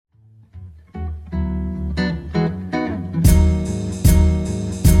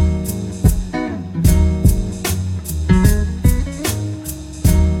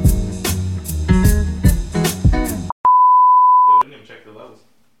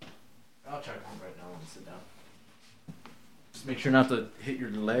I'll try to come right now and sit down. Just make sure not to hit your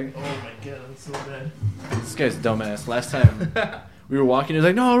leg. Oh my god, I'm so bad. This guy's dumbass. Last time we were walking, he was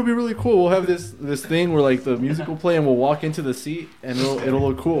like, "No, it'll be really cool. We'll have this thing where like the music will play, and we'll walk into the seat, and it'll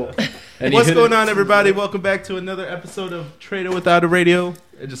look cool." And what's going on, everybody? Welcome back to another episode of Trader Without a Radio.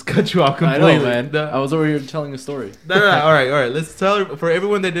 I just cut you off completely. I know, man. I was over here telling a story. No. All right. Let's tell for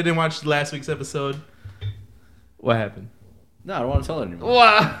everyone that didn't watch last week's episode. What happened? No, I don't want to tell it anymore.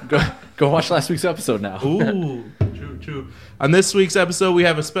 Wow. Go watch last week's episode now. Ooh, true. On this week's episode, we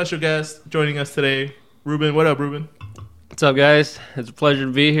have a special guest joining us today. Ruben, what up, Ruben? What's up, guys? It's a pleasure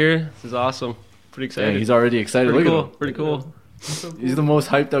to be here. This is awesome. Pretty excited. Yeah, he's already excited. Pretty Look cool. at him. Pretty cool. He's the most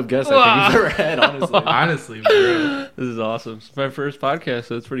hyped up guest I think we've ever had, honestly. Honestly, bro. This is awesome. It's my first podcast,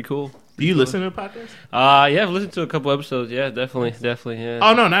 so it's pretty cool. Do you listen to a podcast? Yeah, I've listened to a couple episodes. Yeah, definitely, yeah.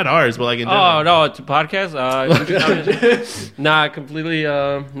 Oh no, not ours, but like in general. Oh no, it's a podcast. Nah, completely.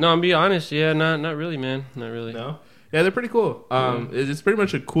 No, I'm being honest. Yeah, not really, man. Not really. No. Yeah, they're pretty cool. It's pretty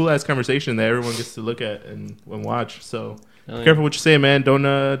much a cool ass conversation that everyone gets to look at and watch. So be careful what you say, man.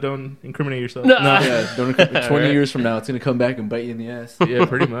 Don't incriminate yourself. No. Yeah, 20 years from now, it's gonna come back and bite you in the ass. Yeah,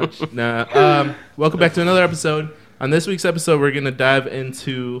 pretty much. Welcome back to another episode. On this week's episode, we're gonna dive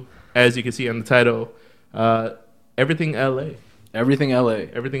into, as you can see on the title, everything LA. Everything LA.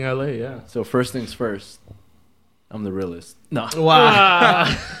 Everything LA. Yeah. So first things first, I'm the realist. No.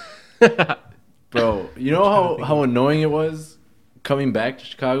 Wow. Bro, you know how annoying it was coming back to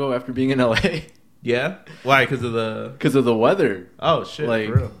Chicago after being in LA? Yeah. Why? Because of the weather. Oh shit. Like,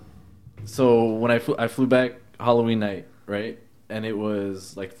 for real. So when I flew back Halloween night, right? And it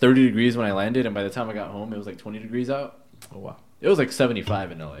was like 30 degrees when I landed, and by the time I got home, it was like 20 degrees out. Oh wow. It was like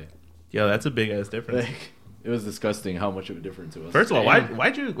 75 in LA. Yo, that's a big ass difference. Like, it was disgusting how much of a difference it was. First of all,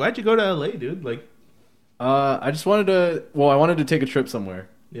 why'd you go to LA, dude? Like, I just wanted to. Well, I wanted to take a trip somewhere.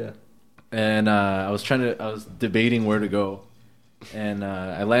 Yeah. And I was debating where to go, and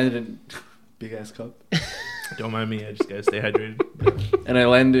I landed in big ass cup. Don't mind me. I just gotta stay hydrated. And I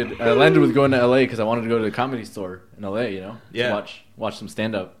landed with going to LA because I wanted to go to the Comedy Store in LA. You know, yeah. To watch some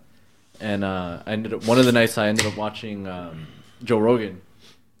stand up. And I ended up one of the nights I ended up watching Joe Rogan.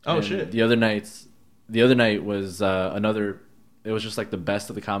 Oh and shit! The other night was another. It was just like the best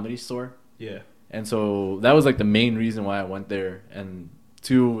of the Comedy Store. Yeah. And so that was like the main reason why I went there. And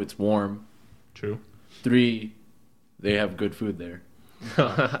 2, it's warm. True. 3, they have good food there.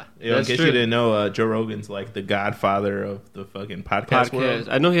 In case you didn't know, Joe Rogan's like the godfather of the fucking podcast world.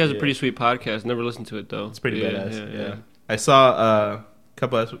 I know he has a pretty sweet podcast. Never listened to it though. It's pretty badass. Yeah. I saw a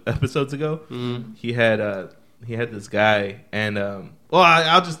couple episodes ago. Mm-hmm. He had this guy, and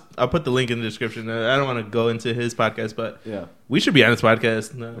I'll put the link in the description. I don't want to go into his podcast, but Yeah. we should be on his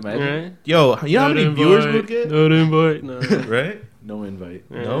podcast. No. Imagine. Right? Yo, you know how many viewers we would get? Not invite. No. Right? No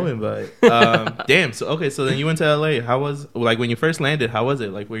invite. No invite. Damn. So then you went to LA. How was like when you first landed? How was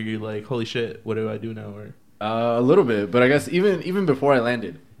it? Like, were you like, holy shit, what do I do now? Or A little bit, but I guess even before I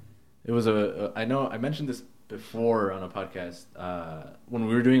landed, it was I know I mentioned this before on a podcast when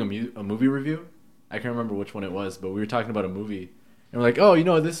we were doing a movie review. I can't remember which one it was, but we were talking about a movie. And we're like, oh, you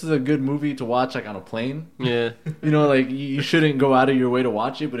know, this is a good movie to watch like on a plane. Yeah. You know, like you shouldn't go out of your way to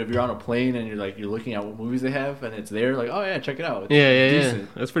watch it, but if you're on a plane and you're looking at what movies they have and it's there, like, oh yeah, check it out. It's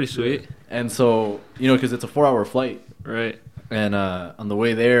decent. That's pretty sweet. And so, you know, because it's a 4-hour flight. Right. And on the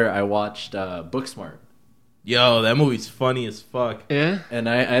way there, I watched Booksmart. yo, that movie's funny as fuck. Yeah. And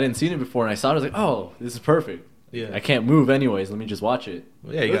I hadn't seen it before, and I saw it. I was like, oh, this is perfect. Yeah. I can't move anyways. Let me just watch it.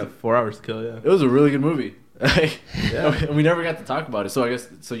 Well, yeah, you got 4 hours to kill. Yeah. It was a really good movie. And we never got to talk about it. So I guess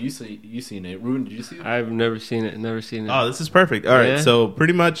you seen it. Ruben, did you see it? I've never seen it. Oh, this is perfect. All right, Yeah. so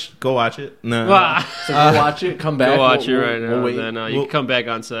pretty much go watch it. No. So go watch it. Come back. Go watch it right now. We'll wait. Then you can come back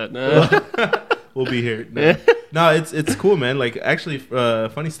on set. No. We'll be here. No, it's cool, man. Like, actually,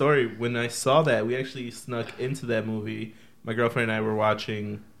 funny story. When I saw that, we actually snuck into that movie. My girlfriend and I were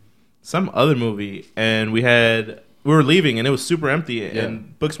watching some other movie, and we were leaving, and it was super empty,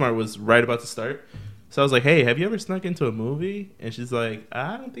 and Booksmart was right about to start. So I was like, hey, have you ever snuck into a movie? And she's like,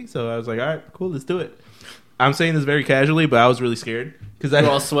 I don't think so. I was like, all right, cool, let's do it. I'm saying this very casually, but I was really scared. Because We're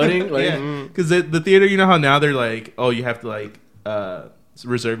all sweating? Like, yeah, because the theater, you know how now they're like, oh, you have to like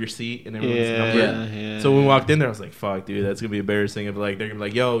reserve your seat and everyone's numbered. Yeah. So when we walked in there, I was like, fuck, dude, that's going to be embarrassing. If like they're going to be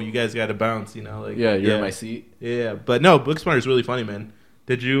like, yo, you guys got to bounce, you know? Like, you're in my seat. Yeah, but no, Booksmart is really funny, man.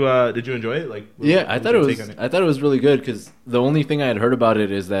 Did you enjoy it? Like, I thought it was really good because the only thing I had heard about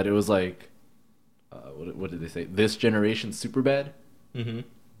it is that it was like, what did they say? This generation Superbad. Mm-hmm.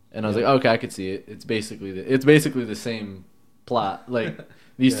 And I was like, okay, I could see it. It's basically the same plot. Like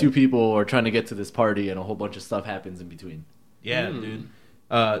these two people are trying to get to this party, and a whole bunch of stuff happens in between. Yeah, dude.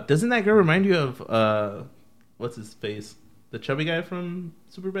 Doesn't that girl remind you of what's his face? The chubby guy from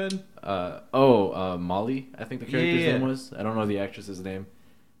Superbad? Molly, I think the character's name was. I don't know the actress's name.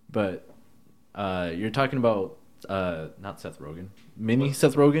 But you're talking about not Seth Rogen.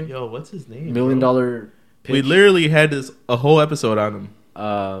 Seth Rogen? Yo, what's his name? $1 Million Pitch. We literally had a whole episode on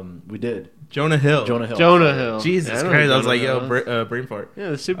him. We did. Jonah Hill. Jonah Hill. Jesus Yeah, Christ. I was Jonah like, Hill. yo, brain fart. Yeah,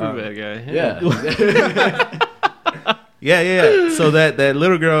 the super bad guy. Yeah. Yeah. So that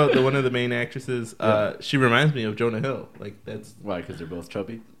little girl, one of the main actresses, she reminds me of Jonah Hill. Like that's Why? Because they're both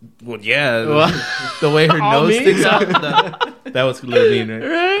chubby? well, yeah. The way her All nose me? sticks out. That was a little mean, right?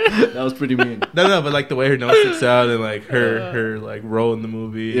 Right? That was pretty mean. No, but like the way her nose sticks out and like her like role in the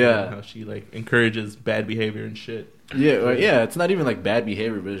movie. Yeah. And how she like encourages bad behavior and shit. Yeah, it's not even like bad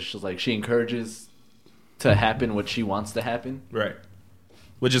behavior, but it's just like she encourages to happen what she wants to happen. Right.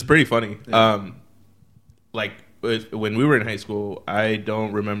 Which is pretty funny. Yeah. Like when we were in high school, I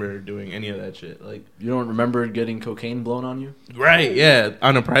don't remember doing any of that shit. Like, You don't remember getting cocaine blown on you? right? Yeah,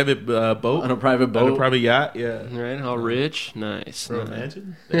 on a private boat, On a private boat? on a private yacht. Yeah. Right? How rich? Nice. Bro, nice.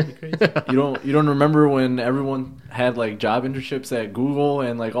 imagine that'd be crazy. You don't remember when everyone had like job internships at Google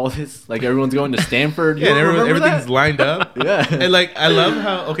and like all this, like everyone's going to Stanford? You Yeah, and don't remember everything's that? lined up. Yeah. And like, I love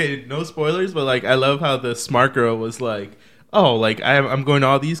how no spoilers, but like, I love how the smart girl was like, oh, like I'm going to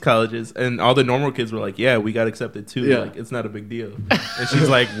all these colleges, and all the normal kids were like, yeah, we got accepted too. Yeah. Like, it's not a big deal. And she's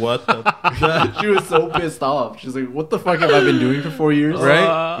like, what the She was so pissed off. She's like, "What the fuck have I been doing for 4 years?"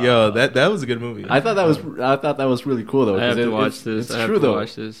 right? Yo, that was a good movie. I thought that was really cool though. I have 'cause to watch this. It's I have true to though.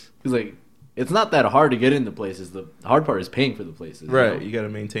 watch this. He's like, it's not that hard to get into places. The hard part is paying for the places. you Right, know? you got to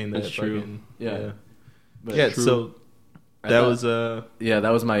maintain that. That's true. Fucking, Yeah. But yeah. true. So I that thought- was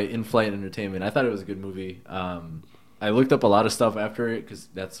that was my in-flight entertainment. I thought it was a good movie. I looked up a lot of stuff after it because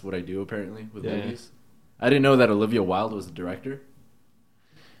that's what I do apparently with Yeah. movies. I didn't know that Olivia Wilde was the director.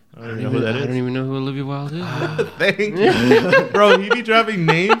 I don't even know who that I don't is. even know who Olivia Wilde is. Thank you. Bro, he be dropping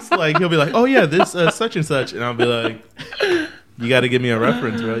names like he'll be like, "Oh yeah, this such and such," and I'll be like, "You got to give me a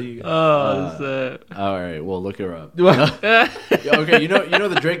reference, bro." Oh, that's All right, well look her up. that. Yeah, okay, you know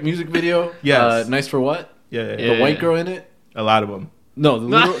the Drake music video. Yes. Nice for what? Yeah, Yeah. The white girl in it. a lot of them. No,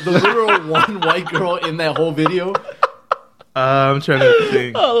 the literal one white girl in that whole video. I'm trying to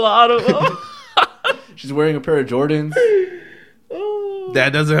think. A lot of them. She's wearing a pair of Jordans.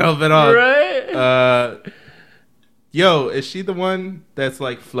 That doesn't help at all. Right? Yo, is she the one that's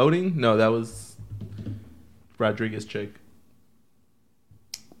like floating? No, that was Rodriguez chick.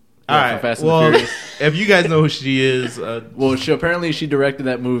 Yeah, All from right. Fast and the Well, Furious. if you guys know who she is, Well, she directed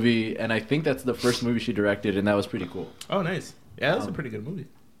that movie, and I think that's the first movie she directed, and that was pretty cool. oh, nice. Yeah, that's a pretty good movie.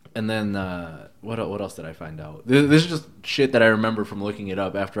 And then what else did I find out? This is just shit that I remember from looking it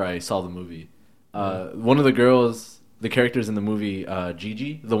up after I saw the movie. One of the girls, the characters in the movie,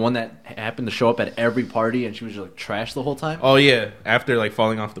 Gigi, the one that happened to show up at every party and she was just like trash the whole time. Oh yeah, after like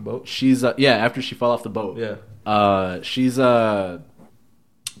falling off the boat. She's after she fell off the boat. Yeah. She's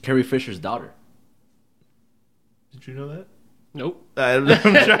Carrie Fisher's daughter. Did you know that? Nope. I'm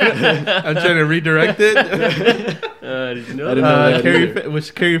trying to redirect it. Did you know I that? didn't know that Carrie, either.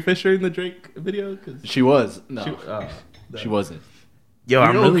 was Carrie Fisher in the Drake video? 'Cause She was no, she she wasn't. Yo, You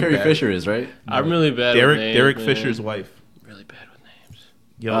I'm know really who Carrie bad. Fisher is, right? I'm really bad with names, Derek man. Fisher's wife. Really bad with names.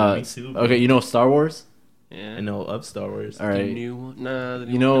 Yo, me too. Okay, you know Star Wars. Yeah. I know of Star Wars. All The right, new one? Nah, the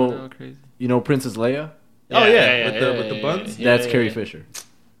new You know- one coming out crazy. you know Princess Leia. Oh, yeah, with the buns? That's Carrie Fisher.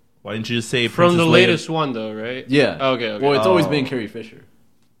 Why didn't you just say From the Princess Leia? latest one, though, right? Yeah. Okay. Well, it's always Oh. been Carrie Fisher.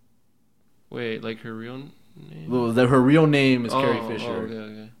 Wait, like her real name? Well, her real name is Carrie Oh, Fisher. okay,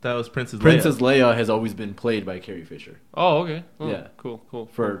 okay. That was Princess Leia. Princess Leia has always been played by Carrie Fisher Oh, okay. Oh, Yeah. Cool.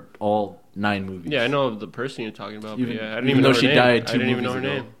 for all 9 movies. Yeah, I know the person you're talking about. Even- But yeah, I didn't even even though know her she name. died I 2 didn't even know her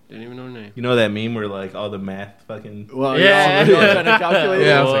movies ago. name. Didn't even know her name. You know that meme where like all the math fucking. Well, Yeah. yeah, I'm trying to calculate.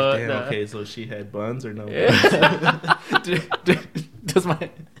 Yeah, I was What like, damn. the- Okay, so she had buns or no? Yeah. does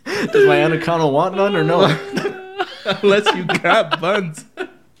my anaconda want none or no? Unless you got buns.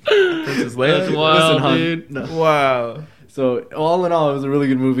 Princess Leia. That's wild, hon, dude. no. Wow. So all in all, it was a really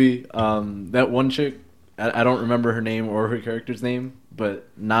good movie. That one chick, I don't remember her name or her character's name, but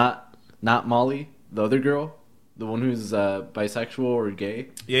not Molly, the other girl, the one who's bisexual or gay.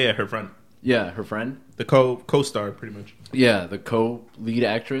 Yeah, her friend, Yeah, her friend. the co-star, pretty much. Yeah, the co-lead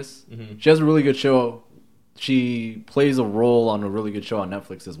actress. Mhm. She has a really good show. She plays a role on a really good show on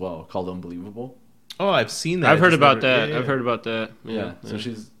Netflix as well called Unbelievable. Oh, I've seen that. I've heard Just about never- that. yeah, yeah. I've heard about that. Yeah, so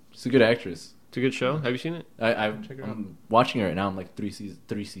she's a good actress. It's a good show. Have you seen it? I'm Check her out. watching it right now. I'm like 3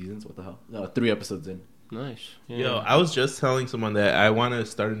 seasons. What the hell? No, 3 episodes in. Nice. Yeah. Yo, I was just telling someone that I want to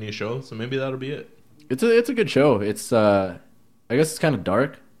start a new show, so maybe that'll be it. It's a good show. It's I I guess it's kind of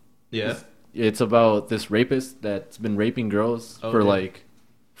dark. Yeah. It's about this rapist that's been raping girls for Okay. like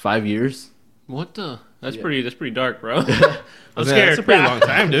 5 years. What the? That's Yeah. pretty dark, bro. I'm Man, scared. That's a pretty long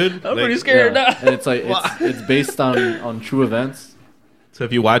time, dude. I'm Like, pretty scared Yeah. now. And it's like it's based on true events. So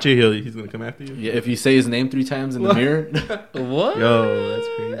if you watch it, he's gonna come after you. Yeah, if you say his name 3 times in the mirror. What? Yo, that's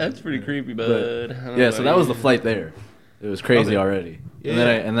crazy. That's pretty creepy, bud. But- I don't Yeah, know so about that was the you. flight there. It was crazy Okay. already. Yeah.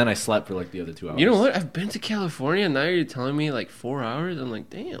 And then I slept for like the other 2 hours. You know what? I've been to California. Now you're telling me like 4 hours. I'm like,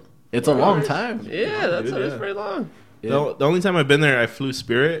 damn. It's a long hours? time. Yeah, that's Dude, yeah. pretty long. Yeah. The only time I've been there, I flew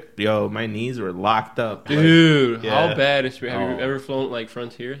Spirit. Yo, my knees were locked up. Like, Dude, yeah. how bad is Spirit? Have Oh. you ever flown like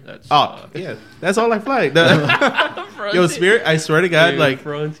Frontier? That's oh, yeah. That's all I fly. Yo, Spirit, I swear to God, Dude, like,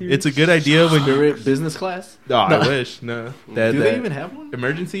 Frontier. it's a good idea when you. Spirit business class? No, I wish. No. That, Do that they even have one?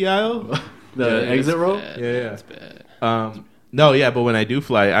 emergency aisle? The Yeah, exit that's row? bad. Yeah, yeah. That's bad. No, yeah, but when I do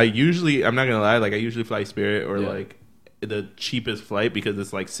fly, I'm not gonna lie, like I usually fly Spirit or Yeah. like the cheapest flight because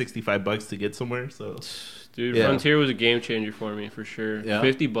it's like $65 to get somewhere. So Dude, Yeah. Frontier was a game changer for me for sure. Yeah.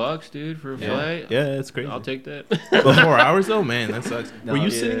 $50, dude, for a flight. yeah, it's crazy. I'll take that. But 4 hours though, man, that sucks. No, Were you yeah.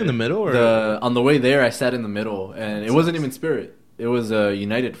 sitting in the middle or? On the way there, I sat in the middle, and it wasn't even Spirit. It was a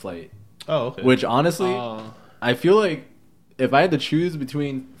United flight. Oh, okay. Which honestly, Oh. I feel like if I had to choose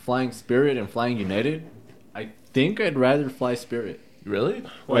between flying Spirit and flying United, I think I'd rather fly Spirit. Really?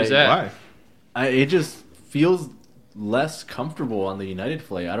 Why is Like, that? Why? It just feels less comfortable on the United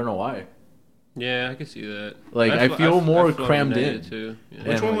flight. I don't know why. Yeah, I can see that. Like, I feel more crammed in. Too. Yeah. Which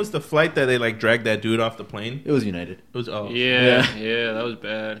And, one like- was the flight that they like dragged that dude off the plane? It was United. It was Yeah, Yeah. yeah, that was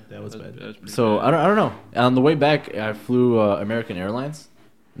bad. That was bad. That was pretty So bad. I don't know. On the way back, I flew American Airlines.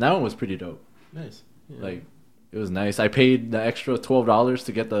 And that one was pretty dope. nice. Yeah. Like, it was nice. I paid the extra $12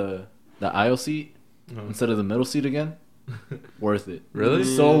 to get the aisle seat Uh-huh. instead of the middle seat again. Worth it. Really?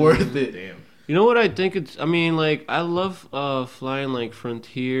 So worth it. Damn. You know what I think it's? I mean, like I love flying like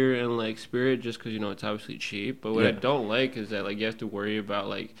Frontier and like Spirit just because you know it's obviously cheap. But what I Yeah. don't like is that like you have to worry about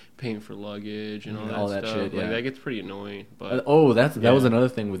like paying for luggage and All that stuff. shit, Like yeah. that gets pretty annoying. But That was Yeah. another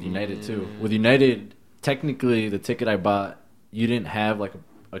thing with United too. Mm. With United, technically the ticket I bought, you didn't have like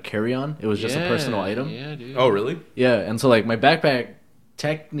a carry-on. It was just a yeah, personal item. Yeah, dude. Oh, really? Yeah, and so like my backpack,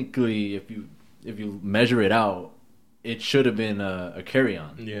 technically, if you measure it out, it should have been a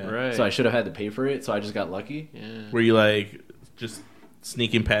carry-on. Yeah. Right. So I should have had to pay for it. So I just got lucky. Yeah. Were you like just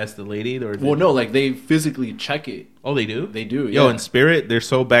sneaking past the lady or? Well, no, like they physically check it. Oh, they do. They do. Yo, yeah. in Spirit, they're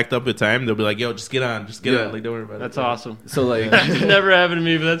so backed up with time. They'll be like, "Yo, just get on, just get Yeah. on." Like, don't worry about That's it. awesome. So like, It's never happened to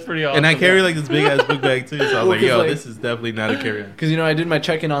me, but that's pretty awesome. And I carry like this big ass book bag too, so I was Well, like, 'cause, "Yo, like- this is definitely not a carry-on." because I did my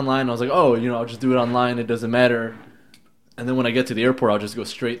check-in online. I was like, oh, I'll just do it online. It doesn't matter. And then when I get to the airport, I'll just go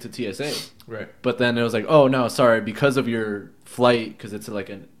straight to TSA. Right. But then it was like, oh no, sorry, because of your flight, because it's like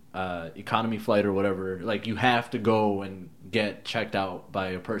an economy flight or whatever. Like you have to go and get checked out by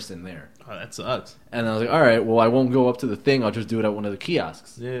a person there. Oh, that sucks. And I was like, all right, well, I won't go up to the thing. I'll just do it at one of the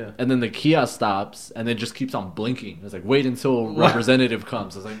kiosks. Yeah. And then the kiosk stops, and then just keeps on blinking. It's like, wait until representative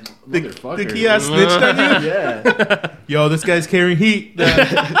comes. I was like, The motherfucker. kiosk snitched on you. Yeah. Yo, this guy's carrying heat.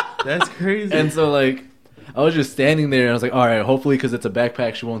 That's crazy. And so like, I was just standing there, and I was like, all right, hopefully, because it's a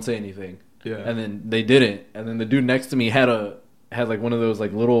backpack, she won't say anything. yeah. And then they didn't. And then the dude next to me had like one of those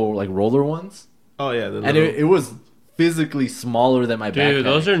like little like roller ones, oh yeah. The and little- it was physically smaller than my backpack. Dude,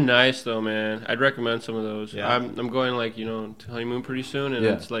 those are nice though, man. I'd recommend some of those. Yeah. I'm going like to honeymoon pretty soon, and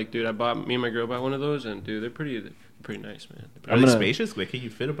Yeah. it's like, dude, me and my girl bought one of those, and dude, they're pretty nice, man. Are I'm they gonna- spacious? Like, can you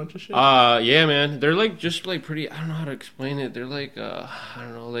fit a bunch of shit? Yeah, man. They're like just like pretty. I don't know how to explain it. They're like I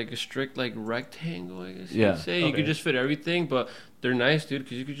don't know, like a strict like rectangle. I guess Yeah. you'd say you Okay. could just fit everything, but they're nice, dude,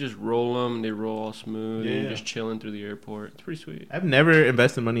 because you could just roll them. And they roll all smooth, and Yeah. you're just chilling through the airport. It's pretty sweet. I've never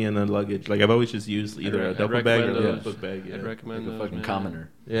invested money in a luggage. Like, I've always just used either a I'd duffel bag or recommend a those. book bag. Yeah. I'd recommend like a those, fucking man. commoner.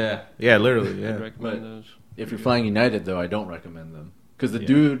 Yeah, literally. I'd Yeah. recommend But- those. If you're flying United, though, I don't recommend them. Because the Yeah.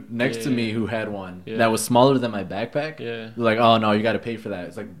 dude next to Yeah. me who had one Yeah. that was smaller than my backpack, Yeah. they're like, oh no, you got to pay for that.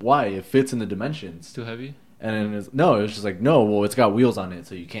 It's like, why? It fits in the dimensions. Too heavy? And then it was just like, no, well, it's got wheels on it,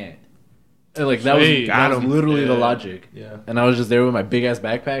 so you can't. And like that Sweet. was, Got that was him. literally the Yeah. logic. Yeah. And I was just there with my big ass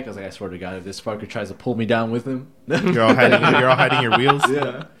backpack. I was like, I swear to God, if this fucker tries to pull me down with him, You're all hiding your wheels.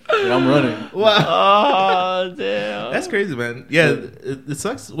 yeah, I'm running. Wow. Oh, damn. That's crazy, man. Yeah, it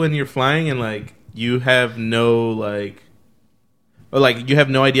sucks when you're flying and like you have no like, or like you have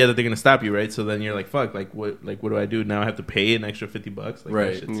no idea that they're gonna stop you, right? So then you're like, fuck, like what do I do now? I have to pay an extra $50. Like,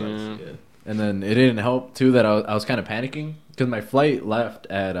 Right. That shit sucks. Yeah. Yeah. And then it didn't help too that I was kind of panicking because my flight left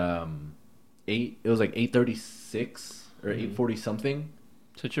at 8. It was like 8:36 or 8:40 something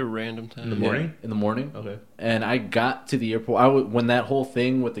Such a random time. In the morning? in the morning. Okay. And I got to the airport. When that whole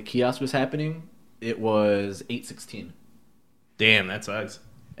thing with the kiosk was happening, it was 8:16. Damn, that sucks.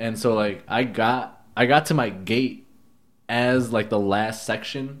 And so like I got to my gate as like the last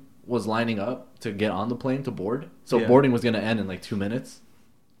section was lining up to get on the plane to board. So Yeah. boarding was gonna end in like 2 minutes.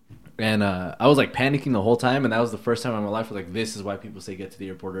 And I was like panicking the whole time, and that was the first time in my life where like this is why people say get to the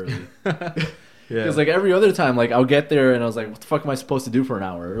airport early. Yeah. Because like every other time, like I'll get there and I was like, what the fuck am I supposed to do for an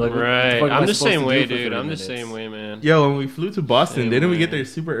hour? Like, what the Right. fuck am I I'm the supposed to same do way, for dude. 30 I'm the minutes? same way, man. Yo, when we flew to Boston, Same didn't we way. get there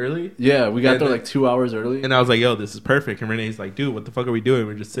super early? Yeah, we got And there then- like 2 hours early. And I was like, yo, this is perfect. And Renee's like, dude, what the fuck are we doing?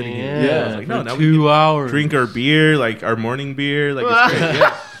 We're just sitting here. Yeah. I was like, no, for now we 2 can hours. drink our beer, like our morning beer. Like, it's great.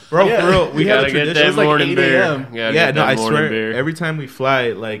 Yeah. Bro, Yeah. for real, we You have a gotta get tradition. that It's like morning 8 beer. a.m. Gotta Yeah, get no, that I morning swear, beer. every time we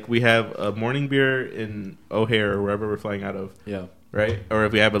fly, like, we have a morning beer in O'Hare or wherever we're flying out of, Yeah. right? Or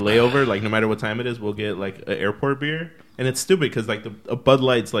if we have a layover, like, no matter what time it is, we'll get, like, an airport beer. And it's stupid because, like, a Bud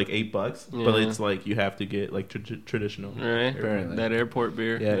Light's, like, $8, but Yeah. it's, like, you have to get, like, traditional. Right. Apparently. That airport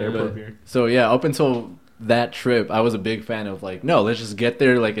beer. Yeah, airport But- beer. So yeah, up until that trip, I was a big fan of like, no, let's just get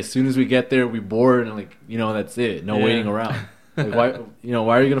there. Like as soon as we get there, we board and like, you know, that's it. No Yeah. waiting around. Like why, you know,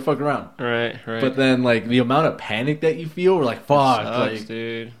 why are you gonna fuck around? Right. Right. But then like the amount of panic that you feel, we're like, fuck, Sucks, like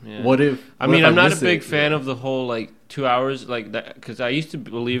dude. Yeah. what if? I what mean, if I'm not a miss big it? fan Yeah. of the whole like 2 hours like that because I used to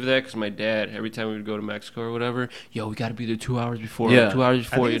believe that because my dad every time we would go to Mexico or whatever, yo, we got to be there 2 hours before. Yeah. 2 hours I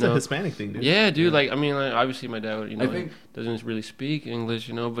before, think you it's know. a Hispanic thing, dude. Yeah, dude. Like, I mean, like, obviously, my dad, you know, I think- doesn't really speak English,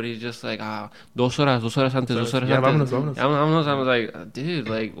 you know, but he's just like, 2 horas antes, 2 horas Yeah, antes. vámonos. I was like, dude,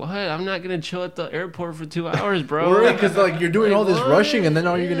 like, what? I'm not gonna chill at the airport for 2 hours, bro. Because like you're doing Like, all this what? rushing, and then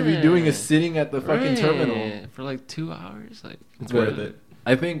all you're gonna be doing is Yeah. sitting at the fucking Right. terminal. for like 2 hours. Like, It's But worth it.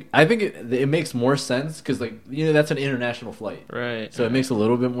 I think it makes more sense because like you know that's an international flight, right. so it makes a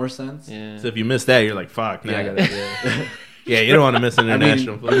little bit more sense. Yeah. So if you miss that, you're like, fuck, now I Yeah. gotta. Yeah. Yeah, you don't want to miss an I mean,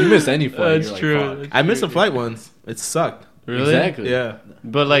 international if flight. you miss any flight, That's you're like, true. fuck. I missed a flight once. It sucked. Really? Exactly. Yeah.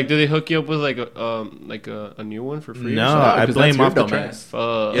 But like, do they hook you up with like a new one for free? or No, something? I 'cause blame that's your off the dumbass. tracks.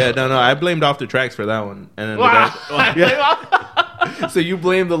 Fuck. Yeah, no, I blamed off the tracks for that one, and then the guy, So you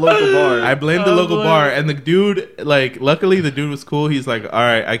blame the local bar. I blamed the Oh, local boy. bar, and the dude, like, luckily the dude was cool. He's like, all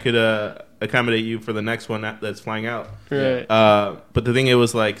right, I could accommodate you for the next one that's flying out. Right. But the thing, it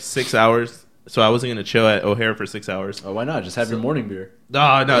was like 6 hours, so I wasn't gonna chill at O'Hare for 6 hours. Oh, why not? Just have your morning beer. No,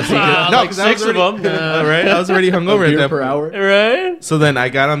 see, Wow, no, like 'cause I was 6 of already- them. right? I was already hungover A at beer that per point. hour. Right. So then I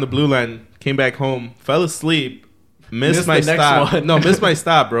got on the blue line, came back home, fell asleep, missed Missed my the next stop. one. No, missed my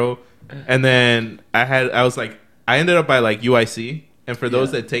stop, bro. And then I ended up by like UIC. And for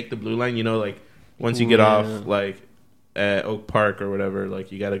those Yeah. that take the blue line, you know, like once you get off like at Oak Park or whatever,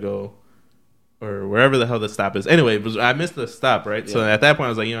 like you got to go or wherever the hell the stop is. Anyway, I missed the stop, right? So Yeah. at that point, I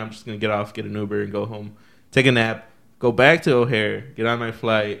was like, you know, I'm just gonna get off, get an Uber, and go home, take a nap, go back to O'Hare, get on my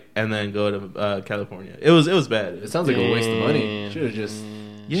flight, and then go to California. It was bad. It sounds like a waste of money. Damn. Should have just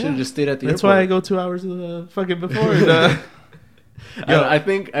Yeah. stayed at the That's airport. why I go 2 hours fucking before. And, Yo. I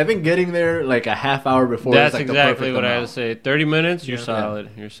think getting there like a half hour before. That's is like exactly the what I perfect would say. 30 minutes, you're Yeah. solid.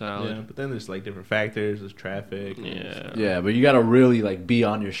 You're yeah, solid. but then there's like different factors. There's traffic. Yeah. amount. Yeah, but you gotta really like be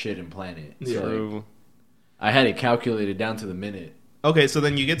on your shit and plan it. Yeah. So, like, True. I had it calculated down to the minute. Okay, so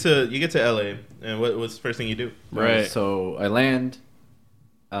then you get to LA, and what's the first thing you do? Right. So I land.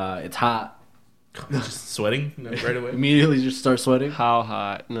 It's hot. Just sweating right away. Immediately just start sweating. How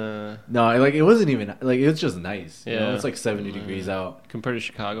hot? Nah. No, like it wasn't even like it was just nice. You know, Yeah. it's like 70 degrees out. Compared to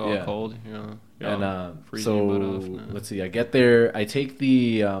Chicago, Yeah. all cold. You know. And freezing so your butt off, no. let's see. I get there. I take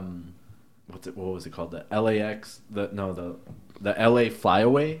the what was it called? The LAX. The LA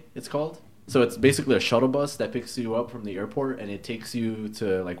Flyaway. It's called. So it's basically a shuttle bus that picks you up from the airport and it takes you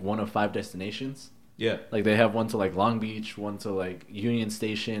to like one of 5 destinations. Yeah. Like they have one to like Long Beach, one to like Union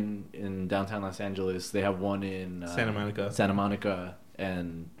Station in downtown Los Angeles. They have one in Santa Monica,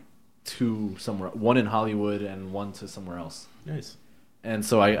 and 2 somewhere. One in Hollywood and one to somewhere else. Nice. And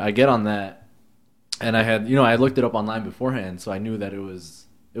so I get on that, and I had I looked it up online beforehand, so I knew that it was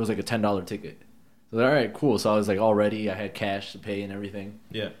like a $10 ticket. So all right, cool. So I was like all ready. I had cash to pay and everything.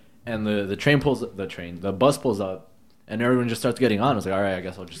 Yeah. And the bus pulls up, and everyone just starts getting on. I was like, all right, I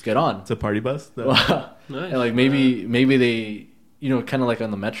guess I'll just get on. It's a party bus. Nice. And like maybe they kind of like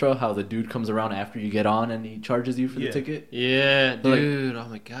on the metro, how the dude comes around after you get on and he charges you for Yeah. the ticket. Yeah, But, like- dude. Oh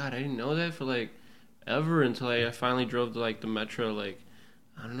my god, I didn't know that for like ever until I finally drove to like the metro like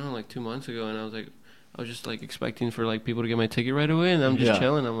I don't know like 2 months ago, and I was just like expecting for like people to get my ticket right away, and I'm just Yeah.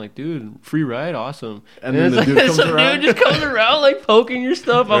 chilling. I'm like, dude, free ride, awesome. And then it's the like, dude comes some around. dude just comes around like poking your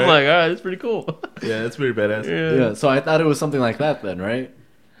stuff. I'm Right. like, all right, that's pretty cool. Yeah, that's pretty badass. Yeah, so I thought it was something like that then, right?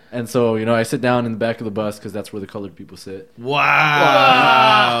 And so, I sit down in the back of the bus because that's where the colored people sit.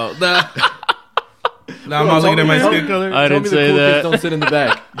 Wow. Now I'm all looking at my skin color. I Tell didn't me say the cool that. kids don't sit in the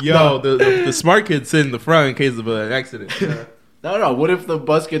back. Yo, the smart kids sit in the front in case of an accident. No. What if the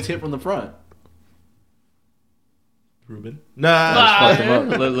bus gets hit from the front? Ruben. fucked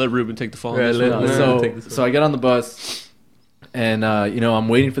him up. Let Ruben take the fall. Right, on this let- one. let- So, take this so I get on the bus, and I'm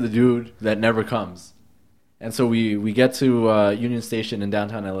waiting for the dude that never comes. And so we get to Union Station in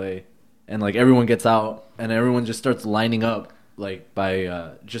downtown LA, and like everyone gets out, and everyone just starts lining up, like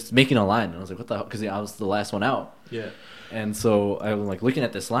by just making a line. And I was like, what the hell? Because I was the last one out. Yeah. And so I was like looking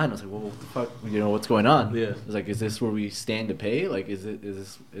at this line. I was like, well, what the fuck? What's going on? Yeah. I was like, is this where we stand to pay? Like, is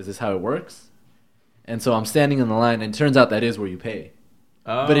this how it works? And so I'm standing in the line, and it turns out that is where you pay.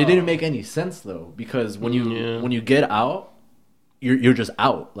 But it didn't make any sense though, because when you get out, you're just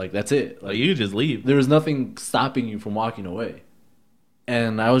out. Like that's it. Like you just leave. There was nothing stopping you from walking away.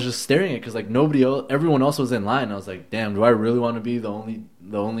 And I was just staring at it because like everyone else was in line. I was like, damn, do I really want to be the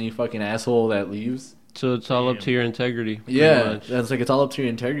only fucking asshole that leaves? So it's all up to your integrity. pretty Yeah, much. it's like it's all up to your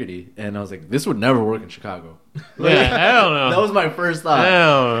integrity. And I was like, this would never work in Chicago. Yeah, hell no. That was my first thought.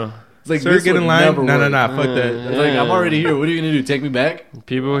 Hell no. It's like, Sir, this get would in line. never No, work. fuck that. It's like, I'm already here. What are you gonna do? Take me back?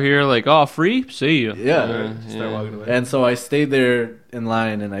 People here are like, oh, free? See you. Yeah. Start walking away. And so I stayed there in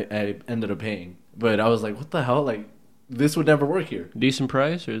line, and I ended up paying. But I was like, what the hell? Like, this would never work here. Decent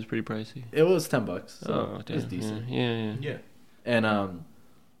price, or is it pretty pricey? It was $10, so Oh, damn. it's decent. Yeah. Yeah. And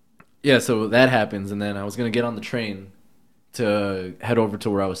yeah, so that happens, and then I was gonna get on the train to head over to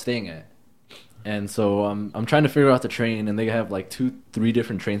where I was staying at. And so I'm trying to figure out the train, and they have like 2-3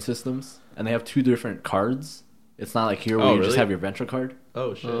 different train systems, and they have 2 different cards. It's not like here where Oh, you just really? have your Venture card.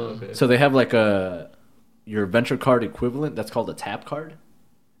 Oh shit. Okay. So they have like your Venture card equivalent that's called a tap card,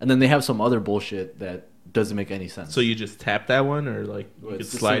 and then they have some other bullshit that doesn't make any sense. So you just tap that one, or like Well, you could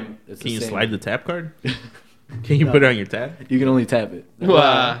it's the slide? same- it's the Can you same. slide the tap card? Can you No. put it on your tab? You can only tap it.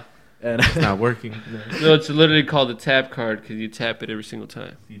 Wow. And It's not working. No, it's literally called a tap card because you tap it every single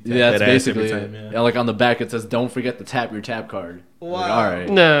time. You tap yeah, that's that ass every basically time, it. yeah. Yeah, like on the back it says, "Don't forget to tap your tap card." I'm like, Wow. all right.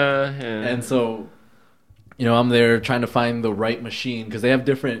 Nah. Yeah. And so, I'm there trying to find the right machine because they have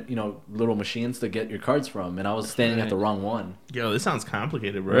different, little machines to get your cards from, and I was standing at the wrong one. Yo, this sounds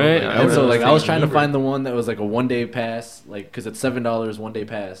complicated, bro. Right. Like, I And so, was like, I was thinking trying to Uber. find the one that was like a 1-day pass, like, because it's $7 1-day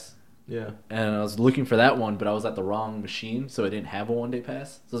pass. Yeah. And I was looking for that one, but I was at the wrong machine, so it didn't have a 1-day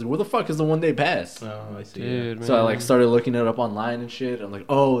pass. So I was like, where the fuck is the 1-day pass? Oh, I see. Dude, So I, man. like, started looking it up online and shit. I'm like,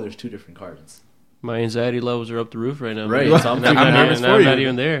 oh, there's 2 different cards. My anxiety levels are up the roof right now. Right, man. so I'm not, freaking not, out. nervous not, for I'm you. not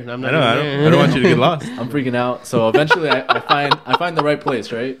even there. I'm I not know. I even don't, there. I don't want you to get lost. I'm freaking out. So eventually I find the right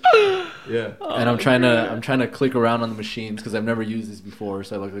place, right? Yeah. And I'm trying to click around on the machines because I've never used this before,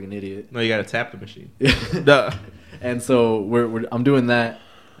 so I look like an idiot. No, you gotta tap the machine. Duh. And so I'm doing that,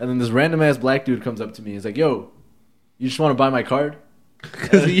 and then this random ass black dude comes up to me. He's like, "Yo, you just want to buy my card?"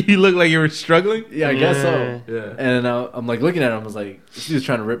 Because you look like you were struggling. Yeah, I guess so. Yeah. And I'm like looking at him. I was like, "This dude's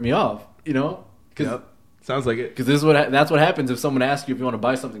trying to rip me off," Because Yep. Sounds like it. this that's what happens if someone asks you if you want to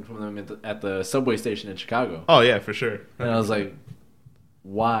buy something from them at the subway station in Chicago. Oh yeah, for sure. And I was like,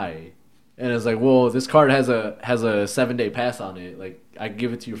 "Why?" And it's like, "Well, this card has a 7-day pass on it. Like, I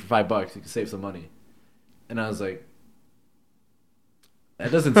give it to you for $5. You can save some money." And I was like,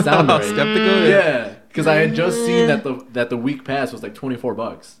 "That doesn't sound right." Skeptical. Yeah, because I had just seen that the week pass was like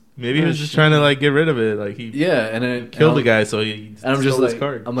 $24. Maybe he was just trying to like get rid of it. Like he Yeah, and then killed the guy, so he And I'm just stole like, his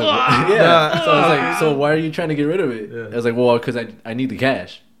card. I'm like, yeah. So I was like, so why are you trying to get rid of it? Yeah. I was like, well, because I need the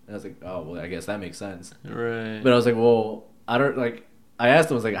cash. And I was like, oh, well, I guess that makes sense. Right. But I was like, well, I don't like. I asked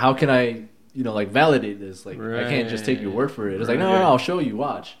him, I was like, how can I, like validate this? Like, I can't just take your word for it. It was like, no, I'll show you.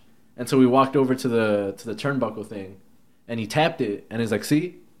 Watch. And so we walked over to the turnbuckle thing, and he tapped it, and he's like,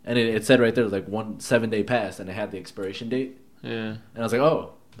 see, and it said right there, like 7-day pass, and it had the expiration date. Yeah. And I was like,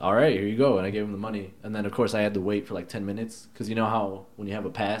 oh, all right, here you go. And I gave him the money. And then, of course, I had to wait for like 10 minutes. Because you know how when you have a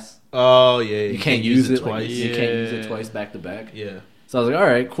pass, Oh yeah, you can't use it twice. Like, you can't use it Yeah. twice back to back. Yeah. So I was like, all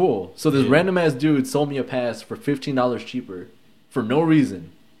right, cool. So this Yeah. random-ass dude sold me a pass for $15 cheaper for no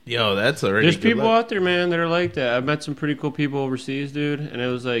reason. Yo, that's already. There's good people luck. out there, man, that are like that. I've met some pretty cool people overseas, dude, and it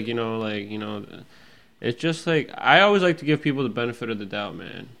was like, it's just like I always like to give people the benefit of the doubt,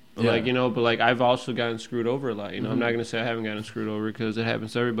 man. But Yeah. like I've also gotten screwed over a lot. I'm not gonna say I haven't gotten screwed over because it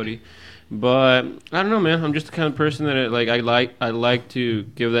happens to everybody. But I don't know, man. I'm just the kind of person that I like to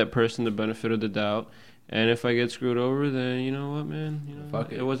give that person the benefit of the doubt. And if I get screwed over, then you know what, man?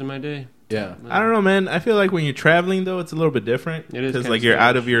 Fuck it. It wasn't my day. Yeah. I don't know, man. I feel like when you're traveling though, it's a little bit different. It is because kinda like you're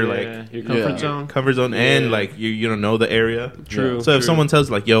out of your strange. Your comfort Yeah. zone. comfort zone, and Yeah. like you don't know the area. True. So if true. someone tells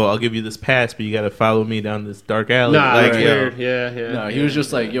like, "Yo, I'll give you this pass, but you got to follow me down this dark alley," Nah, like, that's yo, weird. Yeah. No, he was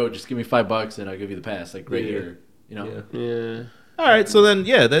just like, yo, just give me $5 and I'll give you the pass. Like, right Yeah. here. yeah. Yeah. All right, so then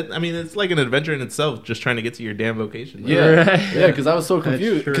that I mean it's like an adventure in itself, just trying to get to your damn location. Yeah, Right. yeah, because I was so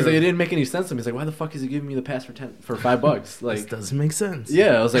confused true. because it didn't make any sense to me. He's like, why the fuck is he giving me the pass for $5? This Like, doesn't make sense.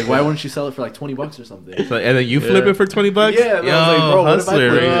 yeah, I was like, why wouldn't you sell it for like $20 or something? So, and then you flip it for $20. Yeah, and I was like, bro, what if I hustler,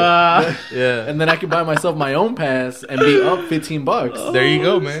 flip it? right? Yeah, And then I could buy myself my own pass and be up $15, there you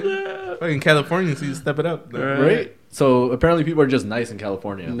go, man. Fucking California, so you step it up, right? So apparently people are just nice in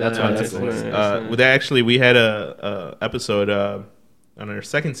California. That's Nah, what that's I'm saying. nice. With that, actually, we had a episode on our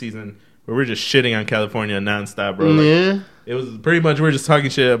second season where we're just shitting on California nonstop, bro. Like, Yeah. it was pretty much we're just talking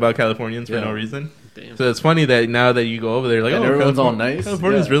shit about Californians for Yeah. no reason. Damn. So it's funny that now that you go over there, like, And oh, everyone's all California- nice.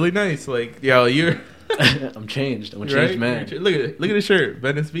 California's Yeah. really nice. Like, yo, you're I'm changed. I'm a right. changed man. Look at the shirt,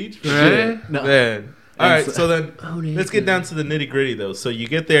 Venice Beach. Right? Shit. No. Man. All And right, so- so then Oh, yeah. let's get down to the nitty gritty though. So you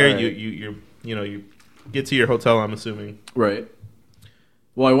get there, All right. you get to your hotel. I'm assuming. Right.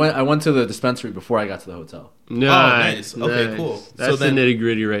 Well, I went to the dispensary before I got to the hotel. Nice. Okay, cool. That's So then- the nitty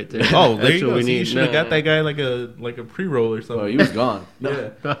gritty right there. Oh, there That's you what go. we So you need. should have got that guy like a pre-roll or something. Oh, he was gone.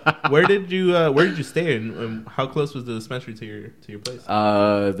 No. Yeah. Where did you stay, and how close was the dispensary to your place?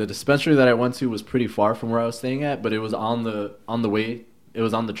 The dispensary that I went to was pretty far from where I was staying at, but it was on the way. It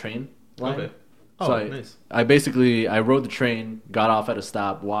was on the train line. Okay. Oh, So nice. I rode the train, got off at a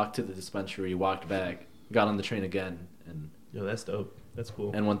stop, walked to the dispensary, walked back, got on the train again, Yo, that's dope. That's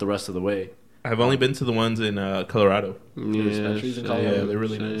cool. and went the rest of the way. I've only been to the ones in Colorado. Yeah, dispensaries in same, Colorado? Yeah, they're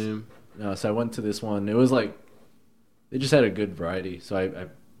really nice. same. No, so I went to this one. It was like they just had a good variety, so I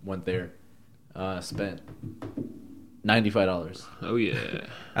went there. Spent $95. Oh yeah.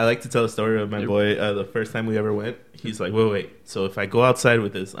 I like to tell a story of my boy. The first time we ever went, he's like, wait. So if I go outside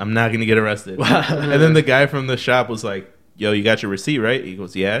with this, I'm not gonna get arrested. And then the guy from the shop was like, yo, you got your receipt, right? He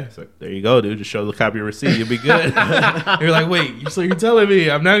goes, yeah. He's like, there you go, dude. Just show the copy of your receipt. You'll be good. You're like, wait, so you're telling me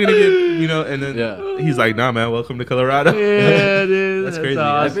I'm not going to get, and then Yeah. he's like, nah, man, welcome to Colorado. Yeah, dude. That's That's crazy.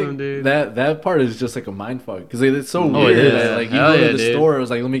 I awesome, think dude. that part is just like a mind fuck because it's so Oh, weird. it is. That, like you Hell go yeah, to the dude. store, it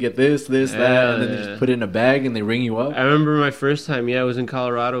was like, let me get this, that, and then they Yeah. just put it in a bag and they ring you up. I remember my first time. Yeah, I was in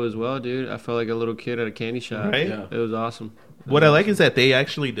Colorado as well, dude. I felt like a little kid at a candy shop. Right? Yeah. It was awesome. What I like is that they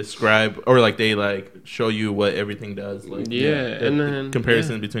actually describe, or like they like show you what everything does. Like, Yeah, the and then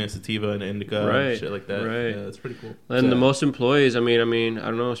comparison yeah. between a sativa and indica Right, and shit like that. right. Yeah, that's pretty cool. And Yeah. the most employees, I mean, I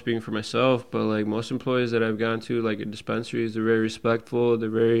don't know, speaking for myself, but like most employees that I've gone to, like at dispensaries, they're very respectful. They're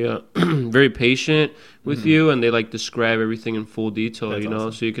very, very patient with you, and they like describe everything in full detail. That's you know,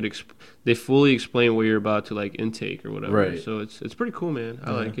 awesome. so you could they fully explain what you're about to like intake or whatever. Right. So it's pretty cool, man. I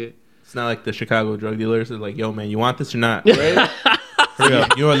like it. It's not like the Chicago drug dealers. They're like, yo, man, you want this or not? Right? Hurry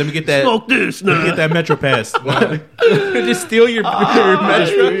up. You know what? Let me get that. Smoke this, Let me get that Metro Pass. Just steal your Just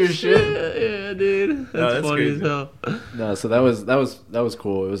Metro. do your shit. Yeah, dude. That's that's funny crazy. as hell. No, so that was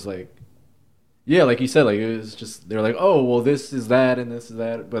cool. It was like, yeah, like you said, like it was just they're like, oh, well, this is that and this is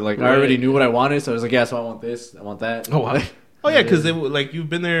that, but like I already Right. knew what I wanted, so I was like, yeah, so I want this, I want that. Oh, wow. Oh, yeah, because like you've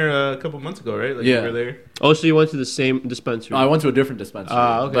been there a couple months ago, right? Like Yeah. you were there. Oh, so you went to the same dispensary? No, I went to a different dispensary,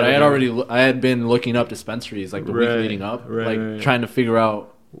 Ah, okay, but I had okay. I had been looking up dispensaries like the week Right, leading up, right, like right. trying to figure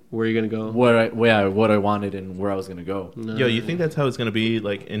out Where are you gonna go? what I wanted and where I was gonna go. No. Yo, you think that's how it's gonna be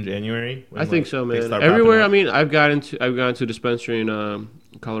like in January? when, I think like, so, they man. start Everywhere. I popping mean, I've gone to a dispensary in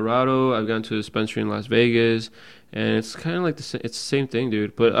Colorado. I've gone to a dispensary in Las Vegas, and it's kind of like it's the same thing,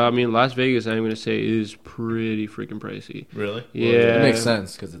 dude. But I mean, Las Vegas, I'm gonna say, is pretty freaking pricey. up? Really? Yeah, It makes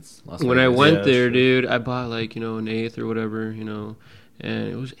sense because it's Las When I Vegas. went Yeah, there, sure. dude, I bought like an eighth or whatever, and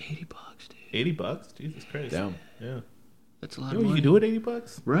it was $80, dude. $80? Jesus Christ. Damn, Yeah. That's a lot Yo, of you money. can do it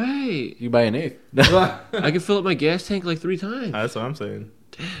 $80? Right. you buy an eighth. I can fill up my gas tank like 3 times. That's what I'm saying.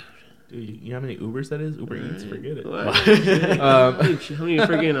 Dude, you know how many Ubers that is? Uber Eats, forget it. What? Um, How many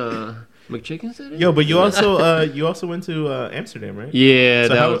freaking McChickens that is? Yo, but you also went to Amsterdam, right? Yeah, So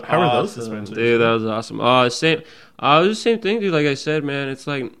that how- was how are those awesome, dispensaries? dude. That was awesome. Same. It was the same thing, dude. Like I said, man, it's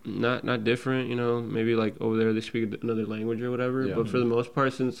like not different. Maybe like over there they speak another language or whatever. Yeah. But for the most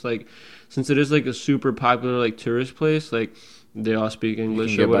part, since it is like a super popular like tourist place, like they all speak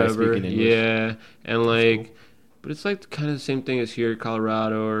English get or by whatever. speaking English. Yeah, and like. But it's like kind of the same thing as here,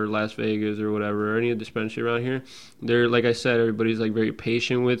 Colorado or Las Vegas or whatever, or any dispensary around here. They're, like I said, everybody's like very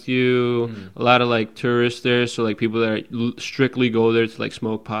patient with you. A lot of like tourists there, so like people that strictly go there to like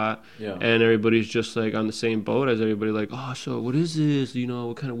smoke pot. Yeah. And everybody's just like on the same boat as everybody. Like, oh, so what is this?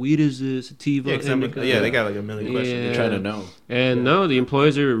 What kind of weed is this? Sativa? Yeah, 'cause indica? they got like a million questions. Yeah. You're trying to know. And no, the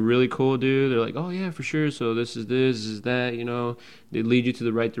employees are really cool, dude. They're like, oh yeah, for sure. So this is that. They lead you to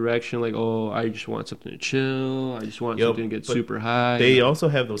the right direction. Like, oh, I just want something to chill. I just want Yo, something to get but super high. They also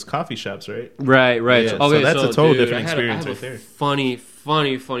have those coffee shops, right? Right. Yeah, so Okay, that's a total dude, different I have experience a right there. Funny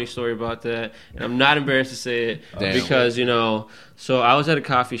funny story about that, and I'm not embarrassed to say it Damn. because so I was at a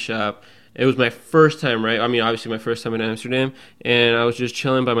coffee shop. It was my first time, right? I mean, obviously my first time in Amsterdam, and I was just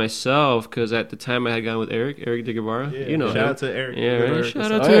chilling by myself because at the time I had gone with Eric De Guevara. Yeah, You know shout him. out to Eric. Yeah, right. Eric. Shout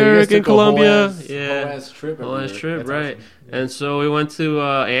out Oh, to yeah, you guys Eric in took a whole Colombia. ass- Yeah. whole ass trip. Whole ass everywhere. trip, That's right? awesome. And so we went to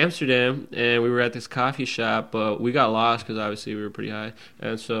Amsterdam, and we were at this coffee shop, but we got lost because obviously we were pretty high.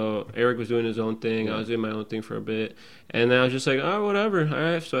 And so Eric was doing his own thing, I was doing my own thing for a bit, and then I was just like, oh, whatever. All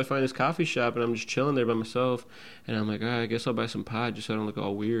right. So I find this coffee shop, and I'm just chilling there by myself, and I'm like, all right, I guess I'll buy some pot just so I don't look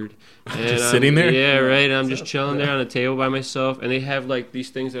all weird. And Just sitting there? Yeah, right. And I'm just chilling there on a table by myself, and they have like these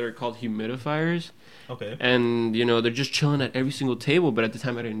things that are called humidifiers. Okay. And, they're just chilling at every single table, but at the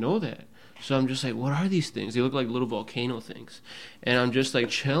time I didn't know that. So I'm just like, what are these things? They look like little volcano things. And I'm just like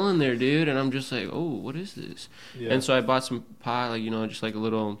chilling there, dude, and I'm just like, oh, what is this? Yeah. And so I bought some pot, like, just like a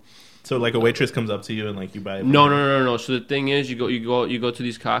little... So like a waitress comes up to you and like you buy it. No. So the thing is, you go to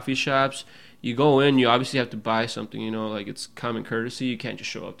these coffee shops. You go in, you obviously have to buy something, like it's common courtesy. You can't just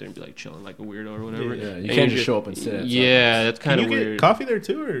show up there and be like chilling like a weirdo or whatever. Yeah, you And can't just show up and sit. At Yeah, that's Can kind you of get weird. coffee there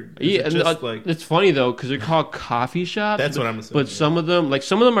too, or is Yeah, it and, just like it's funny though because they're called coffee shops. That's what I'm assuming, But some of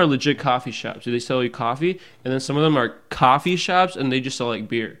them are legit coffee shops. They sell you coffee, and then some of them are coffee shops, and they just sell like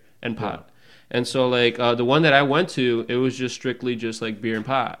beer and pot. And so like the one that I went to, it was just strictly just like beer and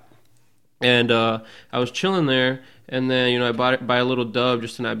pot. And I was chilling there, and then I buy a little dub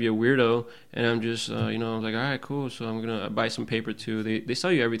just to not be a weirdo, and I'm just I was like, all right, cool. So I'm gonna buy some paper too. They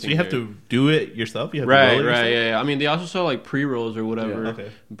sell you everything. So you have there. to do it yourself? You have Right, to roll it yourself? yeah. I mean, they also sell like pre-rolls or whatever, Yeah.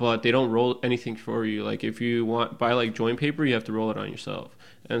 Okay. but they don't roll anything for you. Like if you buy like joint paper, you have to roll it on yourself.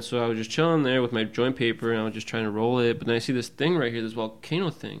 And so I was just chilling there with my joint paper, and I was just trying to roll it. But then I see this thing right here, this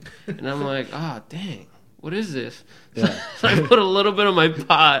volcano thing, and I'm like, dang. What is this? Yeah. So I put a little bit of my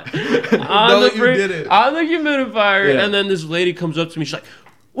pot on No, the you didn't. on the humidifier, Yeah. and then this lady comes up to me. She's like,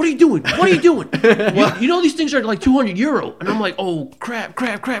 "What are you doing? What are you doing? you know these things are like €200." And I'm like, "Oh crap!"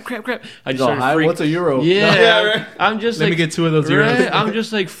 I just all, started "Hi, freaking. what's a euro?" Yeah, Yeah, right. I'm just Let like, me get 2 of those euros. right? I'm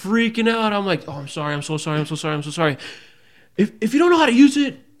just like freaking out. I'm like, "Oh, I'm sorry. I'm so sorry. If you don't know how to use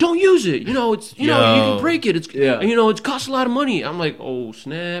it, don't use it. It's you can break it. It's it costs a lot of money." I'm like, "Oh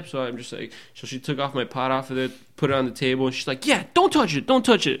snap!" So I'm just like, so she took off my pot off of it, put it on the table, and she's like, "Yeah, don't touch it.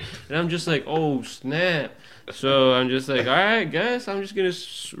 And I'm just like, "Oh snap!" So I'm just like, all right, guess I'm just gonna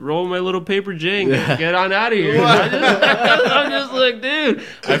roll my little paper J and get on out of here. I'm just like, dude,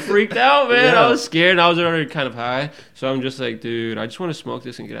 I freaked out, man. Yeah. I was scared. And I was already kind of high, so I'm just like, dude, I just want to smoke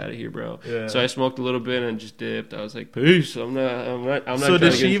this and get out of here, bro. Yeah. So I smoked a little bit and just dipped. I was like, peace. I'm not. So trying did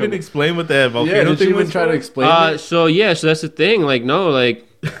to she get in even trouble. explain what that volcano Yeah, did she thing even was try to for? explain it? So that's the thing. Like, no, like.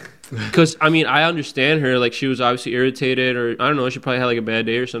 Because, I mean, I understand her. Like, she was obviously irritated, or I don't know, she probably had like a bad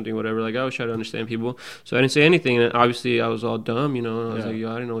day or something, whatever. Like, I always try to understand people. So I didn't say anything. And obviously, I was all dumb, And I was like, I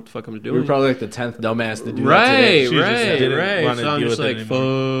didn't know what the fuck I was doing. We were probably like the 10th dumbass to do that Right, today. She just didn't right. wanna So I'm deal just with it like,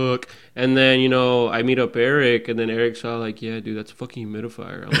 anymore. fuck. And then, I meet up Eric, and then Eric saw, like, yeah, dude, that's a fucking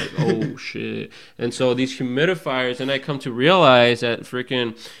humidifier. I'm like, oh, shit. And so these humidifiers, and I come to realize that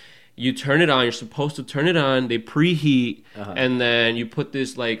freaking... You turn it on. You're supposed to turn it on. They preheat, and then you put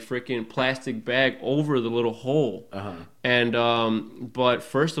this like freaking plastic bag over the little hole. And but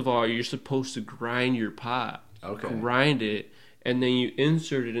first of all, you're supposed to grind your pot. Okay. Grind it, and then you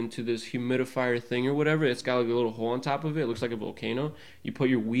insert it into this humidifier thing or whatever. It's got like a little hole on top of it. It looks like a volcano. You put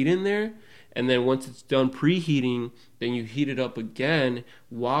your weed in there, and then once it's done preheating, then you heat it up again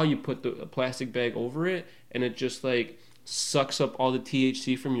while you put the plastic bag over it, and it just like sucks up all the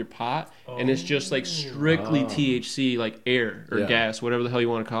THC from your pot, and it's just like strictly THC, like air or gas, whatever the hell you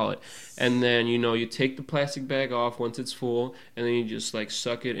want to call it. And then you take the plastic bag off once it's full, and then you just like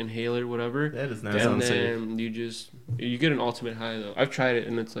suck it, inhale it, whatever. That does not and sound safe. then you get an ultimate high though. I've tried it,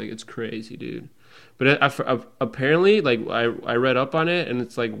 and it's crazy, dude. But apparently, like I read up on it, and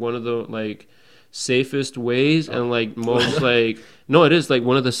it's like one of the like safest ways and like most like no, it is like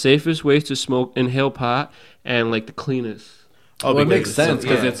one of the safest ways to inhale pot, and like the cleanest. Oh, Well, it because makes sense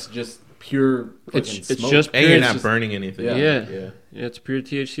because yeah. it's just pure fucking It's smoke. just And you're it's not just- burning anything. Yeah. Yeah, it's pure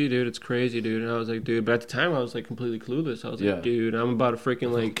THC, dude. It's crazy, dude. And I was like, dude. But at the time, I was like completely clueless. I was like, Yeah. dude, I'm about to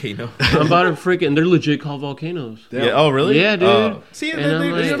freaking like, Volcano. I'm about to freaking. They're legit called volcanoes. Yeah. Oh, really? Yeah, dude. Oh. See, And that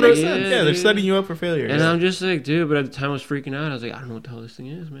I'm makes like, sense. yeah, Yeah, they're dude. setting you up for failure. And yeah. I'm just like, dude. But at the time, I was freaking out. I was like, I don't know what the hell this thing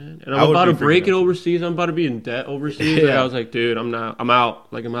is, man. And I I'm would about to be freaking break it out. overseas. I'm about to be in debt overseas. Like, Yeah. I was like, dude, I'm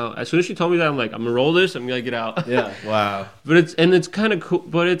out. Like, I'm out. As soon as she told me that, I'm like, I'm gonna roll this. I'm gonna get out. Yeah. Wow. But it's kind of cool.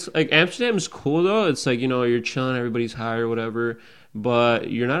 But it's like Amsterdam is cool though. It's like you're chilling, everybody's high or whatever. but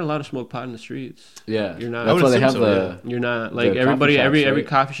you're not allowed to smoke pot in the streets. Yeah, You're not. That's I why would they have assume so, the. You're not The like coffee everybody. shops, Every right?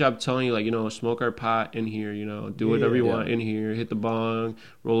 coffee shop telling you like smoke our pot in here. Do whatever you Yeah. want in here. Hit the bong,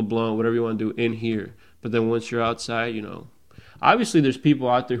 roll a blunt, whatever you want to do in here. But then once you're outside, obviously there's people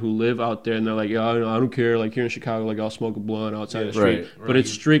out there who live out there and they're like, yeah, I don't care. Like here in Chicago, like I'll smoke a blunt outside the street. Right, But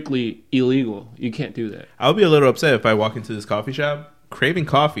it's strictly illegal. You can't do that. I would be a little upset if I walk into this coffee shop craving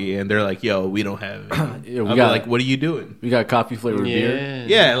coffee and they're like, "Yo, we don't have it." Yeah, I'll be like, "What are you doing?" We got coffee flavored beer.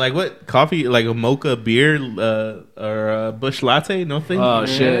 Yeah, like what coffee? Like a mocha beer or a Bush latte? No thing. Oh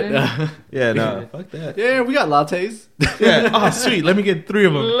shit. Yeah, no, fuck that. Yeah, we got lattes. Yeah. Oh, sweet. Let me get 3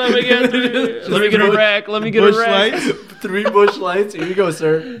 of them. Let me get a rack. Let me get Bush a rack. lights, 3 Bush Lights. Here you go,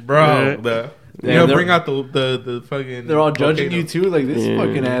 sir. bro. Yeah. Yeah, they're- Bring out the fucking. They're all judging volcano. you too. Like this Yeah.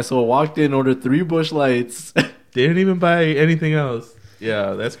 fucking asshole walked in, ordered 3 Bush Lights. They didn't even buy anything else.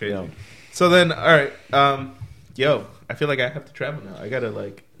 Yeah, that's crazy. Yeah. So then, all right, yo, I feel like I have to travel now. I gotta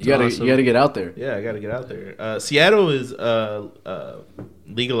like, You gotta Awesome. you gotta get out there. yeah, I gotta get out there. Seattle is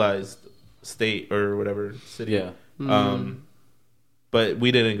legalized state or whatever city. Yeah. But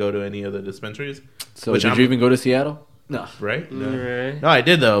we didn't go to any of the dispensaries, So Which did I'm- you even go to Seattle? No. right? No. Right. No, I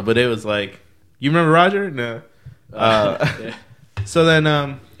did though, but it was like, you remember Roger? No. Yeah. So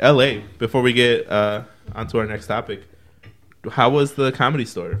then, L.A. Before we get onto our next topic, how was the Comedy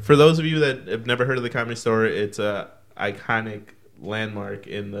Store? For those of you that have never heard of the Comedy Store, it's a iconic landmark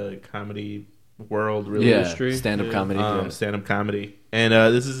in the comedy world, really. Yeah. industry. Stand up Yeah. comedy. Yeah. Stand-up comedy, and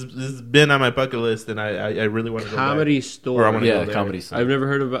this has been on my bucket list, and I really want to go Comedy back. store. Or I wanna Yeah, go there. comedy. Store. I've never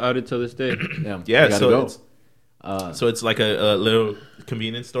heard about it till this day. Yeah. Yeah, You gotta so go. it's so it's like a little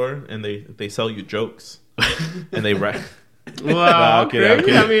convenience store, and they sell you jokes, and they write. Wow, I'm kidding, I'm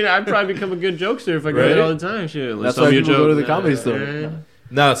crazy. kidding. I mean, I'd probably become a good jokester if I go Right? there all the time. Shit, let's That's tell why me a people go joke. to the Comedy Store. Yeah.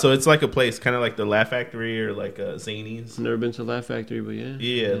 No, so it's like a place, kind of like the Laugh Factory or like Zanies. Never been to Laugh Factory, but yeah.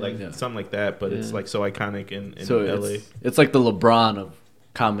 Yeah, like Yeah. something like that, but it's Yeah. like so iconic in So LA. it's like the LeBron of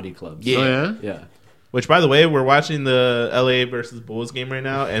comedy clubs. Yeah. Oh, yeah? Yeah. Which, by the way, we're watching the LA versus Bulls game right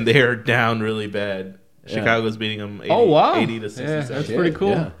now, and they are down really bad. Yeah. Chicago's beating them 80, Oh, wow. 80 to Yeah, 67. that's pretty cool.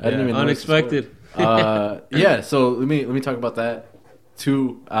 Yeah. I didn't Yeah. even notice the score. Unexpected. Yeah, so let me talk about that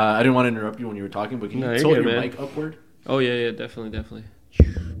too. I didn't want to interrupt you when you were talking, but can No, you you're tilt good, your man. mic upward? Oh, yeah, definitely.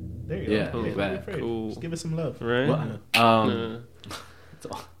 There you go. Yeah, Don't be bad. afraid. Cool. Just give us some love. Right? Well, it's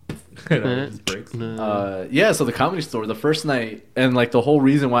all- It just breaks. yeah, so the Comedy Store, the first night, and like the whole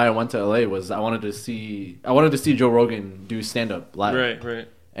reason why I went to LA was I wanted to see Joe Rogan do stand up live. Right.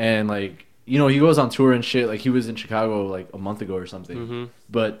 And like, he goes on tour and shit. Like he was in Chicago like a month ago or something. Mm-hmm.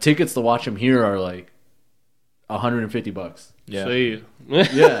 But tickets to watch him here are like $150. Yeah. See.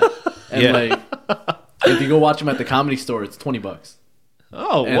 Yeah. And Yeah. like if you go watch him at the Comedy Store, it's $20.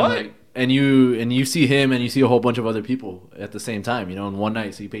 Oh, And what? like, and you see him and you see a whole bunch of other people at the same time, in one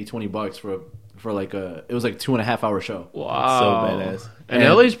night. So you pay $20 for like it was like 2.5 hour show. Wow. So badass. And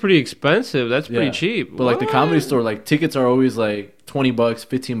And- LA's pretty expensive. That's pretty Yeah. cheap. But like the What? Comedy Store, like tickets are always like $20,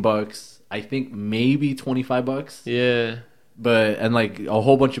 $15. I think maybe $25. Yeah. But and like a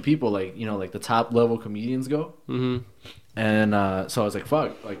whole bunch of people, like like the top level comedians go. Mm-hmm. And so I was like,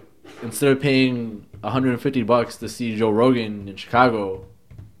 fuck, like instead of paying $150 to see Joe Rogan in Chicago,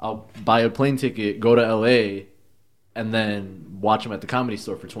 I'll buy a plane ticket, go to LA, and then watch him at the Comedy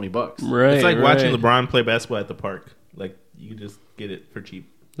Store for $20. Right. It's like right. watching LeBron play basketball at the park. Like, you just get it for cheap.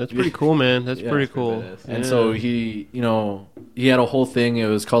 That's pretty cool, man. That's Yeah, pretty it's cool. badass. And Yeah. so he had a whole thing. It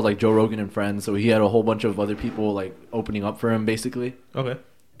was called like Joe Rogan and Friends. So he had a whole bunch of other people like opening up for him, basically. Okay.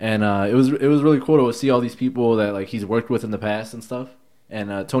 And it was really cool to see all these people that like he's worked with in the past and stuff.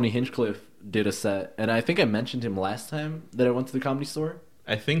 And Tony Hinchcliffe did a set, and I think I mentioned him last time that I went to the Comedy Store.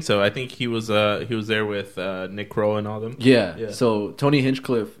 I think so. I think he was there with Nick Kroll and all them. Yeah. Yeah. So Tony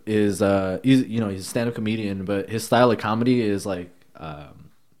Hinchcliffe is he's a stand-up comedian, but his style of comedy is like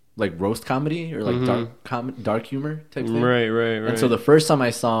roast comedy or like dark humor type thing. Right. And so the first time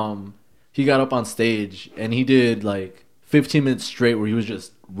I saw him, he got up on stage and he did like 15 minutes straight where he was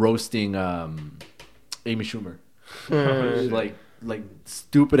just roasting Amy Schumer. like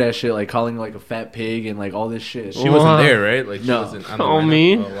stupid ass shit, like calling her like a fat pig and like all this shit. She wasn't there, right? Like, she No. wasn't on the Oh, lineup?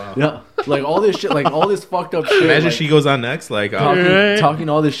 me? Oh, wow. Yeah, like all this shit, like all this fucked up shit. Imagine like, she goes on next. Like, talking, Right. talking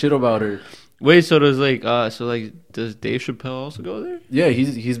all this shit about her. Wait, so does does Dave Chappelle also go there? Yeah,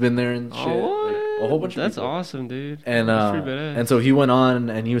 he's been there and shit. Oh, Like, a whole bunch of That's people. awesome, dude. And That's pretty badass. and so he went on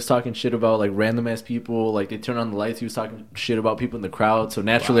and he was talking shit about like random ass people. Like they turned on the lights, he was talking shit about people in the crowd. So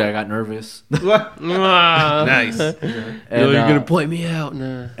naturally, I got nervous. nice. And, you're gonna point me out,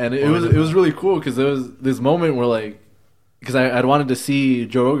 nah. And it was really cool because there was this moment where like, because I'd wanted to see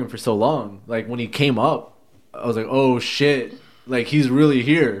Joe Rogan for so long. Like when he came up, I was like, oh shit, like he's really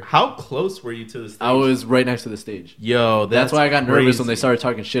here. How close were you to the stage? I was right next to the stage. Yo, That's why I got nervous when they crazy. started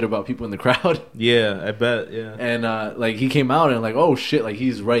talking shit about people in the crowd. Yeah, I bet. Yeah. And like he came out and like, oh shit, like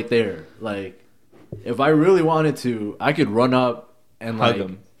he's right there. Like if I really wanted to, I could run up and Hug like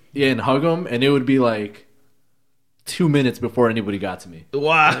him. yeah, and hug him, and it would be like 2 minutes before anybody got to me.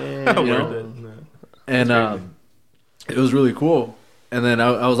 Wow. Yeah, you know? Worth it. No. And it was really cool. And then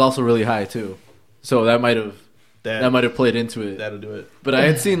I was also really high too, so that might have played into it. That'll do it. But I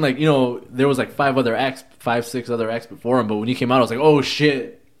had seen like there was like 6 other acts before him. But when he came out, I was like, oh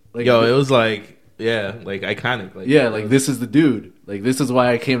shit! Like Yo, it was like like iconic. Like like this is the dude. Like this is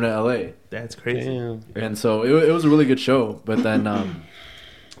why I came to LA. that's crazy. Damn. And so it was a really good show. But then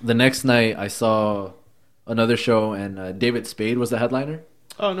the next night I saw another show, and David Spade was the headliner.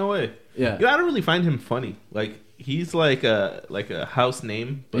 Oh no way. Yeah. Yo, I don't really find him funny. Like he's like a house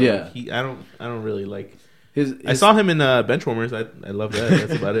name, but Yeah. I don't really like. His I saw him in Benchwarmers. I love that.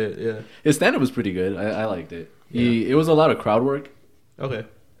 That's about it. Yeah. his stand up was pretty good. I liked it. It was a lot of crowd work. Okay.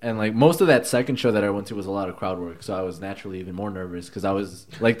 And like most of that second show that I went to was a lot of crowd work, so I was naturally even more nervous because I was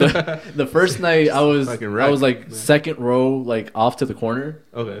like the first night I was Fucking wrecked, like man. second row, like off to the corner,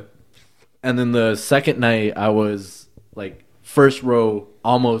 Okay. and then the second night I was like first row,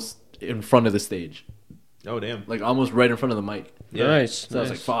 almost in front of the stage, Oh damn. like almost right in front of the mic. Yeah. Nice. So I was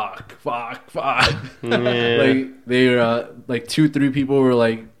nice. like, fuck. Yeah. Like they like 2-3 people were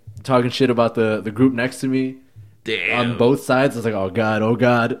like talking shit about the group next to me Damn. on both sides. I was like, oh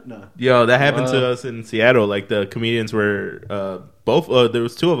god, no. Yo, that happened to Wow. us in Seattle. Like the comedians were both. There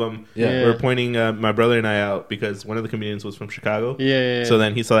was 2 of them. Yeah. Were pointing my brother and I out because one of the comedians was from Chicago. Yeah. So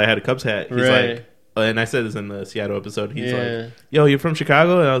then he saw I had a Cubs hat. He's Right. like, and I said this in the Seattle episode. He's Yeah. like, "Yo, you're from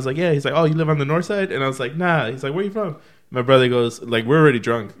Chicago?" And I was like, "Yeah." He's like, "Oh, you live on the north side?" And I was like, "Nah." He's like, "Where you from?" My brother goes, like, we're already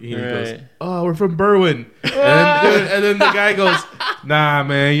drunk. He goes, Right. "Oh, we're from Berwyn." And then the guy goes, "Nah,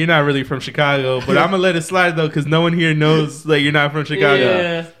 man, you're not really from Chicago, but I'm gonna let it slide though, because no one here knows like you're not from Chicago."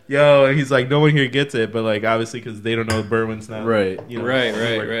 Yeah. Yo, and he's like, no one here gets it, but like obviously because they don't know Berwyn's not Right. you know, Right,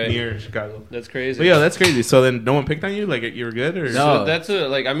 like, right. near Chicago. That's crazy. But yeah, that's crazy. So then no one picked on you? Like you were good or No. So that's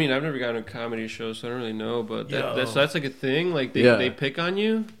like I mean I've never gone to a comedy show, so I don't really know, but Yo. that's like a thing. Like they, Yeah. they pick on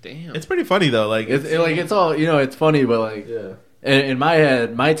you. Damn. It's pretty funny though. Like It's all it's funny, but like yeah. in my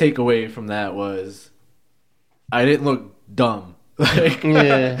head, my takeaway from that was I didn't look dumb. Like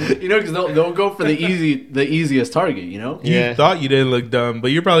Yeah. because they'll go for the easiest target. You Yeah. thought you didn't look dumb, but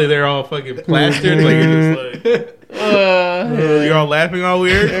you're probably there all fucking plastered. Like you're just like you're all laughing all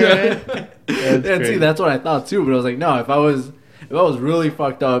weird. And see, crazy. that's what I thought too. But I was like, no, if I was really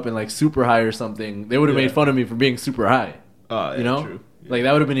fucked up and like super high or something, they would have Yeah. made fun of me for being super high. Oh, yeah, You know, true. like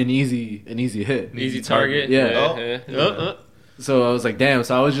that would have been an easy hit. Easy target. Yeah. Yeah. So I was like, damn.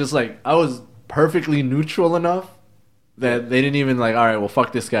 So I was just like, I was perfectly neutral enough that they didn't even like, all right, well,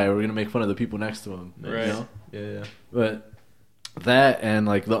 fuck this guy. We're gonna make fun of the people next to him. Right. You know? Yeah. But that and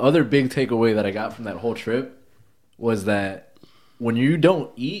like the other big takeaway that I got from that whole trip was that when you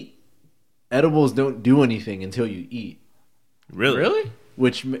don't eat, edibles don't do anything until you eat. Really? Really?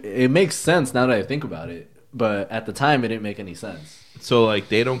 Which it makes sense now that I think about it, but at the time it didn't make any sense. So like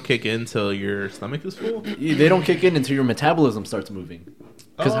they don't kick in till your stomach is full? They don't kick in until your metabolism starts moving.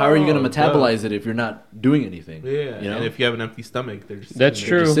 Because how are you going to duh. metabolize it if you're not doing anything? Yeah. You know? And if you have an empty stomach, they're just That's sitting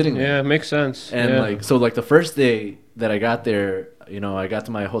there. true. just sitting there. Yeah, makes sense. And yeah. like so, like the first day that I got there, I got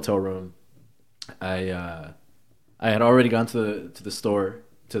to my hotel room. I had already gone to the store,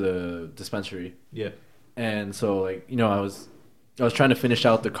 to the dispensary, Yeah. and so like I was trying to finish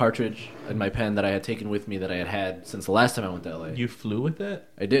out the cartridge in my pen that I had taken with me that I had since the last time I went to LA. You flew with that?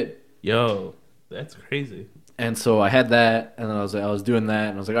 I did. Yo, that's crazy. And so I had that, and then I was doing that,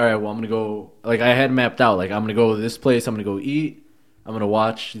 and I was like, all right, well, I'm gonna go. Like I had mapped out, like I'm gonna go to this place. I'm gonna go eat. I'm gonna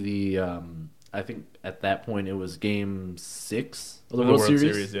watch the. I think at that point it was Game 6 of the World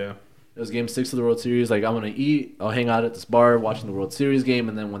Series. Yeah. It was Game 6 of the World Series. Like I'm gonna eat. I'll hang out at this bar watching the World Series game,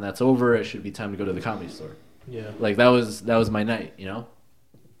 and then when that's over, it should be time to go to the Comedy Store. Yeah. Like that was my night,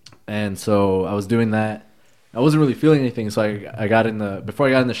 And so I was doing that. I wasn't really feeling anything, so I got before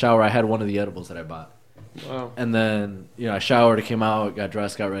I got in the shower, I had one of the edibles that I bought. Wow. And then, I showered, I came out, got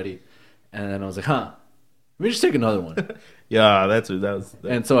dressed, got ready. And then I was like, let me just take another one. Yeah, that was.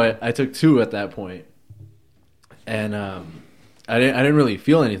 And so I took 2 at that point. And I didn't really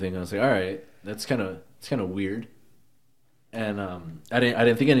feel anything. I was like, all right, it's kind of weird. And I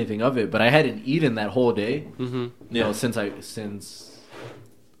didn't think anything of it, but I hadn't eaten that whole day. Mm-hmm. Since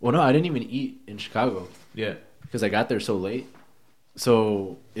well, no, I didn't even eat in Chicago Yeah. because I got there so late.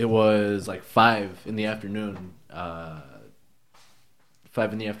 So it was like 5 in the afternoon. 5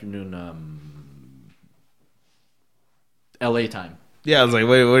 in the afternoon. LA time. Yeah, I was like,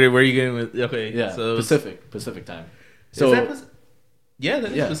 wait, where are you getting with? Okay, Yeah, so Pacific time. So So that is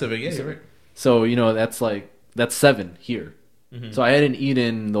Pacific. Yeah, you're right. So that's 7 here. Mhm. So I hadn't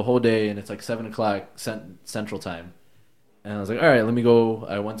eaten the whole day, and it's like 7 o'clock Central Time. And I was like, all right, let me go.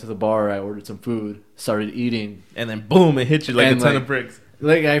 I went to the bar. I ordered some food. Started eating. And then boom, it hit you like And, a ton like, of bricks.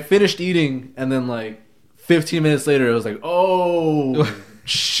 Like I finished eating, and then like 15 minutes later, it was like, oh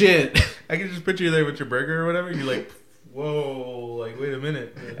shit. I can just picture you there with your burger or whatever. You're like, whoa, like wait a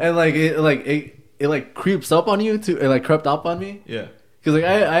minute. And like it creeps up on you too. It like crept up on me Yeah, because like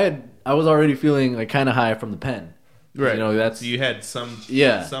I was already feeling like kind of high from the pen. right. You know, that's so you had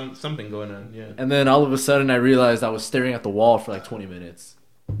something going on. Yeah, and then all of a sudden I realized I was staring at the wall for like 20 minutes.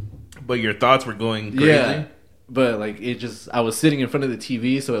 but your thoughts were going crazy. Yeah, but like I was sitting in front of the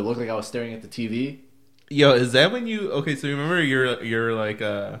TV, so it looked like I was staring at the TV. Yo, is that when you? Okay, so remember you're like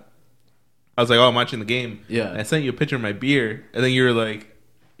I was like, oh, I'm watching the game. Yeah. And I sent you a picture of my beer, and then you were like,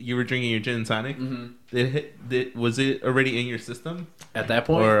 you were drinking your gin and tonic. Mm-hmm. Was it already in your system? At that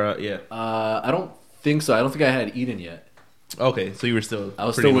point, Or yeah. I don't think so. I don't think I had eaten yet. Okay, so you were still. I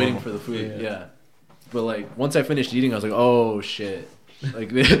was pretty still waiting normal. for the food. Yeah. Yeah. But like once I finished eating, I was like, oh shit.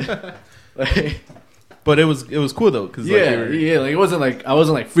 Like, like But it was cool though, because yeah, yeah. Like it wasn't like I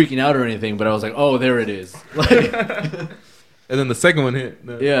wasn't like freaking out or anything, but I was like, oh, there it is. Like, and then the second one hit.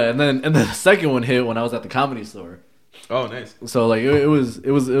 No. yeah, and then the second one hit when I was at the Comedy Store. Oh, nice. So like it was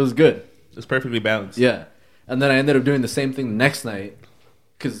good. It's perfectly balanced. Yeah, and then I ended up doing the same thing the next night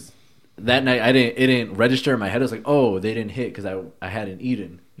because that night it didn't register in my head. I was like, oh, they didn't hit because I hadn't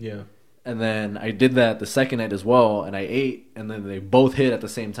eaten. Yeah. And then I did that the second night as well, and I ate, and then they both hit at the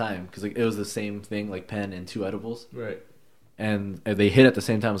same time because like, it was the same thing, like pen and 2 edibles, Right. and they hit at the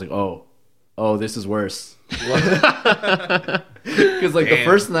same time. I was like, oh, this is worse. Because like the Damn.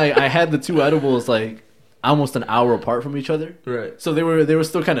 first night I had the 2 edibles like almost an hour apart from each other, Right. so they were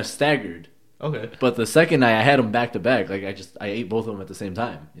still kind of staggered. Okay. But the second night I had them back to back, like I ate both of them at the same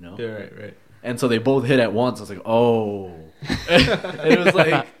time, you know. Yeah. Right. And so they both hit at once. I was like, oh. And it was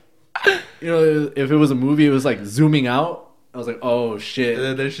like, you know, if it was a movie, it was like zooming out. I was like, oh shit. And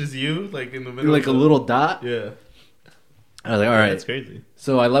then there's just you, like in the middle. Like a little dot. Yeah. I was like, all right. That's crazy.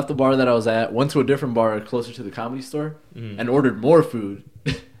 So I left the bar that I was at, went to a different bar closer to the Comedy Store, Mhm. and ordered more food.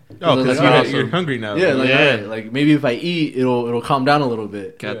 Oh, I was because like, all right, you're hungry now. Yeah, like, Yeah. all right, like maybe if I eat, it'll calm down a little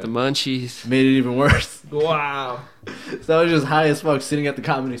bit. Got Yeah. the munchies. Made it even worse. Wow. So I was just high as fuck sitting at the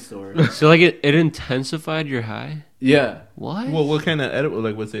Comedy Store. So like it intensified your high. Yeah. What? Well, what kind of edible?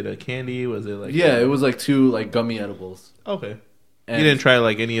 Like, was it a candy? Was it like? Yeah, it was like 2 like gummy edibles. Okay. And, You didn't try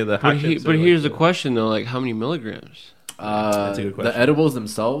like any of the hot chips. but or, here's the like, question though, like how many milligrams? That's a good question. The edibles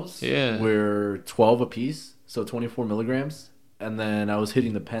themselves Yeah. were 12 a piece, so 24 milligrams. And then I was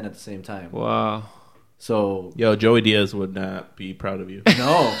hitting the pen at the same time. Wow. So, Yo, Joey Diaz would not be proud of you.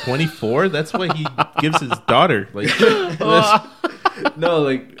 no. 24? That's what he gives his daughter. Like, No,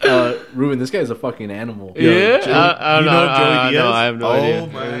 like, Ruben, this guy's a fucking animal. Yeah, Joey- I don't you know. know Joey Diaz? No, I have no Oh idea.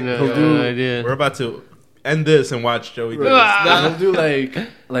 my I have no, God. no idea. we're about to end this and watch Joey Diaz. Ah. He'll do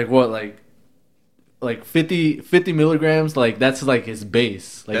like what, like 50 milligrams. Like, that's like his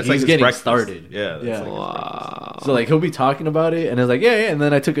base. Like, That's he's like his getting breakfast. started. Yeah, that's Yeah. like his Wow. So like he'll be talking about it, and it's like, yeah. And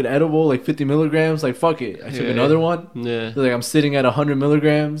then I took an edible, like 50 milligrams. Like, fuck it, I took Yeah. another one. Yeah. So, like, I'm sitting at 100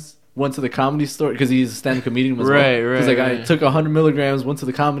 milligrams. Went to the Comedy Store because he's a stand-up comedian. As Right, well. right, Like I right. took 100 milligrams. Went to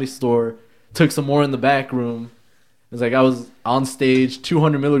the Comedy Store. Took some more in the back room. It's like I was on stage,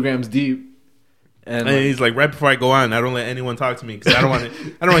 200 milligrams deep. And And he's like, right before I go on, I don't let anyone talk to me because I don't want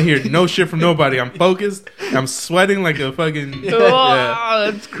to hear no shit from nobody. I'm focused. I'm sweating like a fucking yeah. Wow,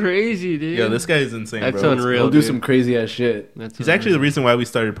 that's crazy, dude. Yo, this guy is insane, That's bro. unreal. he'll do dude. some crazy ass shit. That's He's actually the unreal. reason why we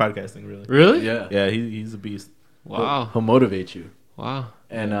started podcasting. Really? Really? Yeah, Yeah, he's a beast. Wow. He'll motivate you. Wow.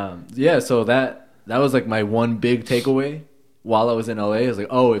 And yeah, so that was like my one big takeaway while I was in LA. I was like,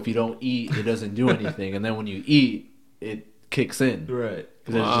 oh, if you don't eat, it doesn't do anything, and then when you eat, it kicks in Right.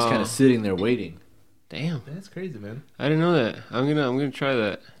 because it's just Wow. kind of sitting there waiting. Damn. That's crazy, man. I didn't know that. I'm gonna try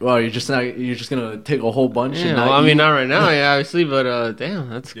that. Well, you're just gonna take a whole bunch Yeah, and not well, I eat. mean, not right now, yeah, obviously, but damn,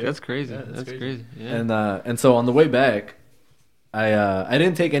 that's Yeah. crazy. Yeah, that's that's crazy. crazy. Yeah. And so on the way back, I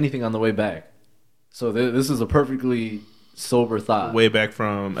didn't take anything on the way back. So this is a perfectly sober thought Way back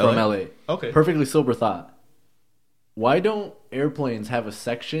from LA. Okay. Perfectly sober thought. Why don't airplanes have a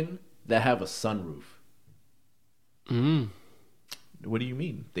section that have a sunroof? Mm. What do you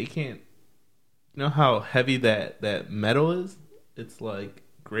mean? They can't. You know how heavy that metal is? It's like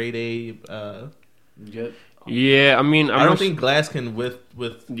grade A. You get Yeah, I mean, I don't think glass can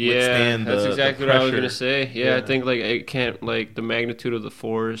withstand that's the exactly the what I was pressure. gonna say. Yeah, I Yeah. think like it can't like the magnitude of the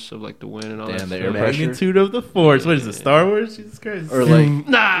force of like the wind and all Damn, that. the stuff. air pressure. Magnitude of the force. What is it? Star Wars? Jesus Christ. Or like,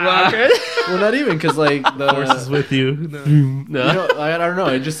 Nah, well, not even because like the Force is with you. No. You know, I don't know.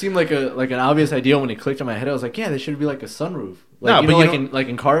 It just seemed like an obvious idea when it clicked in my head. I was like, yeah, there should be like a sunroof. Like, No, you but know, you like don't-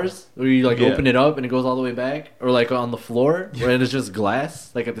 in cars where you like Yeah. open it up and it goes all the way back, or like on the floor where it's just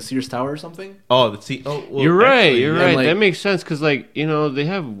glass, like at the Sears Tower or something. Oh, the T. Oh, well, you're right. actually, You're yeah. right. like- That makes sense because like they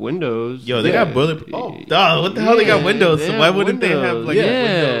have windows. Yo, they Yeah. got bullet. Oh, duh, what the hell? They got windows. So have why wouldn't they have windows. like a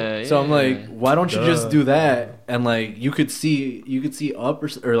window? yeah? So I'm like, why don't you just Duh. do that? And like you could see up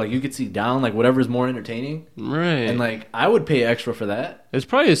or like you could see down, like whatever's more entertaining. right. And like I would pay extra for that. It's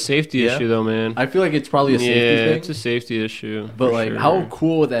probably a safety Yeah. issue though, man. I feel like it's probably a safety thing. It's a safety issue. But for like, sure. how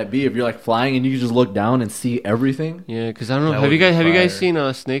cool would that be if you're like flying and you can just look down and see everything? Yeah, because I don't know. That Have you would be guys fire.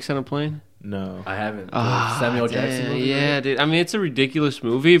 seen Snakes on a Plane? No. I haven't. The Ah, Samuel Jackson damn, movie. yeah, dude. I mean, it's a ridiculous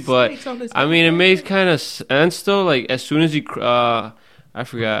movie, but I mean, it makes kind of sense though. Like as soon as he, I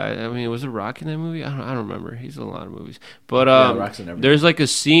forgot. I mean, was it Rock in that movie? I don't remember. He's in a lot of movies, but Yeah, Rock's in everything. there's like a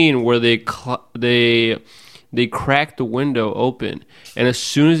scene where they crack the window open, and as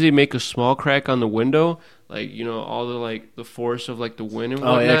soon as they make a small crack on the window, like all the like the force of like the wind and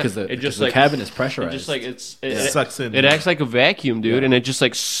Oh whatnot, yeah, because it just the like cabin is it pressurized. just like It sucks in. it acts like a vacuum, dude, Yeah. and it just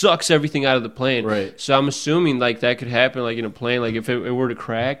like sucks everything out of the plane. Right. So I'm assuming like that could happen like in a plane, like if it were to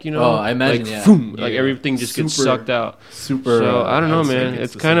crack, Oh, I imagine, like, yeah. boom, like Yeah. everything just gets Super- sucked out. super. So I don't know, I'd say man. it's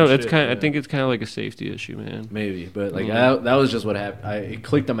It's the kind same of shit, I yeah. think it's kind of like a safety issue, man. Maybe, but like Yeah. that was just what happened. It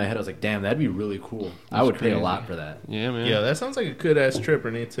clicked in my head. I was like, damn, that'd be really cool. I That's would pay a crazy. lot for that. Yeah, man. Yeah, that sounds like a good ass trip,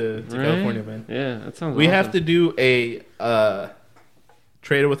 Renee, to Right? California, man. Yeah, that sounds. We awesome. have to do a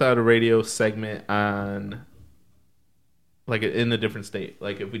Trader Without a Radio segment on like in a different state.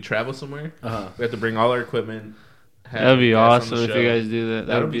 Like if we travel somewhere, Uh-huh. we have to bring all our equipment. have That'd be guests on awesome the if show. you guys do that. That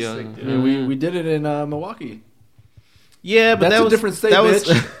That'd would be be sick, awesome. dude. I mean, we did it in Milwaukee. Yeah, but That's that a was different state, that was,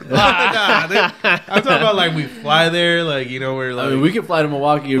 bitch. I'm talking about like we fly there, like we're like. I mean, we can fly to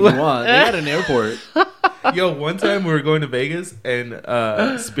Milwaukee if we want. They got an airport. Yo, one time we were going to Vegas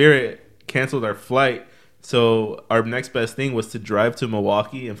and Spirit canceled our flight. So our next best thing was to drive to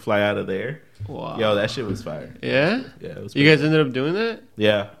Milwaukee and fly out of there. Wow. Yo, that shit was fire. Yeah. Yeah, it was You pretty guys ended up doing that?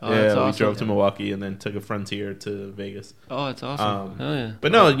 Yeah, Oh, yeah. that's We awesome. drove to Milwaukee and then took a Frontier to Vegas. Oh, that's awesome. Hell yeah.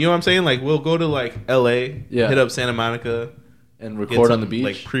 But no, you know what I'm saying? Like we'll go to like L.A., Yeah. hit up Santa Monica, And get record on some, the beach.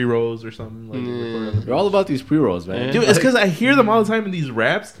 like pre-rolls or something. Like, record on the They're all about these pre-rolls, man. Yeah. Dude, it's because I hear them all the time in these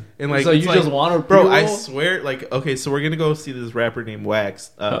raps, and like, So it's you like, just want to bro. pre-roll? I swear, like, okay, so we're gonna go see this rapper named Wax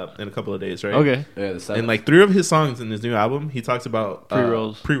in a couple of days, right? Okay. Yeah, the seven. And like 3 of his songs in his new album, he talks about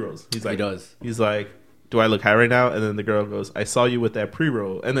Pre-rolls. Pre-rolls. He's he like, does. he's like, do I look high right now? And then the girl goes, I saw you with that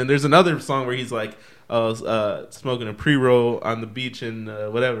pre-roll. And then there's another song where he's like, smoking a pre-roll on the beach and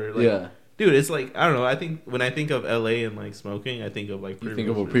whatever. Like, Yeah. dude, it's like I don't know. I think when I think of LA and like smoking, I think of like You pre-rolls. think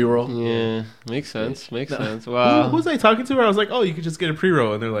of a pre-roll? Yeah. Makes sense. Makes sense. Who Wow. was I talking to? Where I was like, oh, you could just get a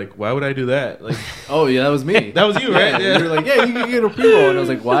pre-roll, and they're like, why would I do that? Like, Oh yeah, that was me. that was you, right? Yeah. You were like, yeah, you can get a pre-roll, and I was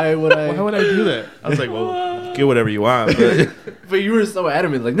like, why would I? Why would I do that? I was like, well, get whatever you want. But But you were so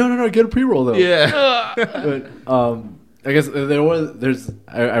adamant, like, no, get a pre-roll though. yeah, But I guess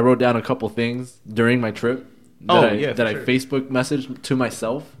I wrote down a couple things during my trip that for I sure. Facebook messaged to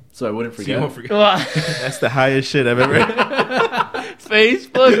myself so I wouldn't So you forget. won't forget. That's the highest shit I've ever.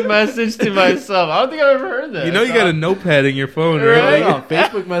 Facebook message to myself. I don't think I've ever heard that. You know, you got a notepad in your phone, No, right? no,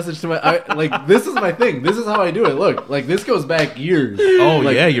 Facebook message to like this is my thing. This is how I do it. Look, like this goes back years. Oh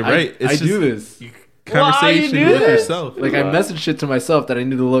Like, yeah, you're right. I do this. Conversation do with this? yourself. Like I message shit to myself that I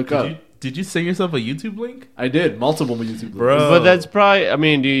need to look up. Did you send yourself a YouTube link? I did multiple YouTube Bro. links. But that's probably. I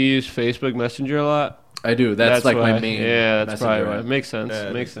mean, do you use Facebook Messenger a lot? I do. That's like why. my main. Yeah, that's messenger probably why. app. Makes sense. Yeah,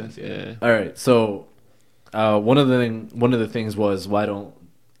 makes makes sense. sense, Yeah. All right, so one of the things was why don't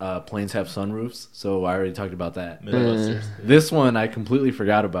planes have sunroofs? So I already talked about that. Mythbusters. This one I completely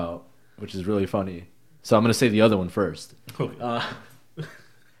forgot about, which is really funny. So I'm gonna say the other one first. Okay.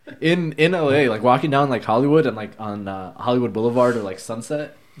 In LA, like walking down like Hollywood and like on Hollywood Boulevard or like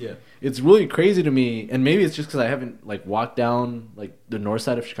Sunset, Yeah. it's really crazy to me. And maybe it's just because I haven't like walked down like the north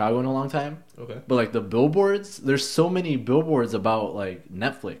side of Chicago in a long time. Okay. But like the billboards, there's so many billboards about like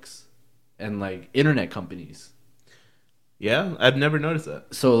Netflix and like internet companies. Yeah, I've never noticed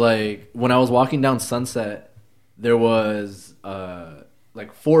that. So like when I was walking down Sunset, there was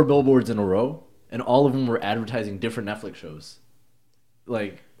like 4 billboards in a row, and all of them were advertising different Netflix shows.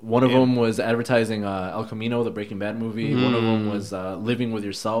 Like one of Yeah. them was advertising El Camino, the Breaking Bad movie. One of them was Living with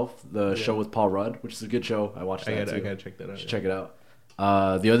Yourself, the show with Paul Rudd, which is a good show. I watched that I too. gotta check that out. You should check it out.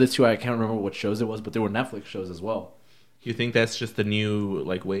 The other two, I can't remember what shows it was, but they were Netflix shows as well. You think that's just the new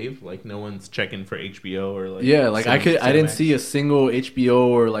like wave? Like no one's checking for HBO or like Yeah, like I didn't Cinemax? see a single HBO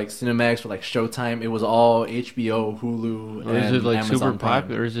or like Cinemax or like Showtime. It was all HBO, Hulu, Or is and it like Amazon super Prime.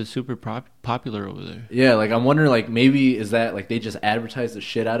 popular? Or is it super popular over there? Yeah, like I'm wondering, like maybe is that like they just advertise the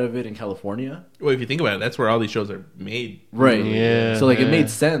shit out of it in California, Well, if you think about it, that's where all these shows are made. right? Yeah, So like it yeah. made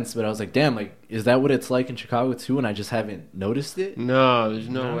sense, but I was like, damn, like is that what it's like in Chicago too? And I just haven't noticed it. No, there's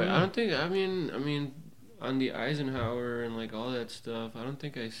no No. way. I don't think. I mean, on the Eisenhower and like all that stuff, I don't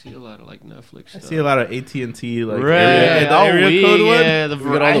think I see a lot of like Netflix I stuff. see a lot of AT&T like Right. area, the Oh, area code one. yeah, the We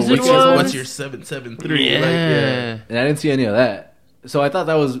got all the Verizon witches ones. What's your 773? Yeah. Like, yeah. And I didn't see any of that. So I thought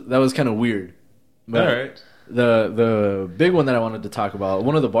that was kind of weird. But All right. the big one that I wanted to talk about,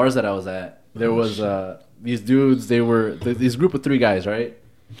 one of the bars that I was at, there was these dudes. They were these group of 3 guys, right?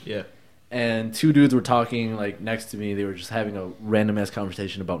 Yeah. And 2 dudes were talking like next to me. They were just having a random ass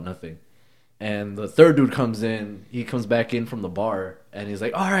conversation about nothing. And the 3rd dude comes in. He comes back in from the bar, and he's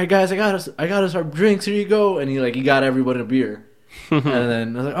like, "All right, guys, I got us our drinks. Here you go." And he got everybody a beer. And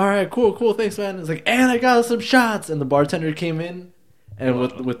then I was like, "All right, cool, thanks, man." He's like, "And I got us some shots." And the bartender came in, and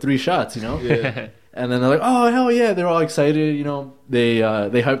with 3 shots, you know. Yeah. And then they're like, "Oh hell yeah!" They're all excited, you know. They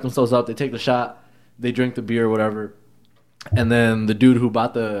hype themselves up. They take the shot. They drink the beer, whatever. And then the dude who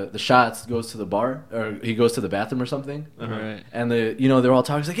bought the shots goes to the bar, or he goes to the bathroom or something. Right. And they're all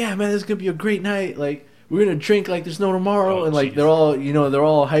talking. It's like, "Yeah, man, this is gonna be a great night. Like, we're gonna drink like there's no tomorrow." Oh, and like jeez. they're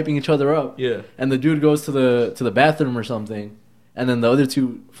all hyping each other up. Yeah. And the dude goes to the bathroom or something. And then the other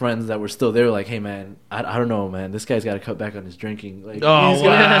 2 friends that were still there were like, "Hey man, I don't know, man. This guy's got to cut back on his drinking. Like, Oh, he's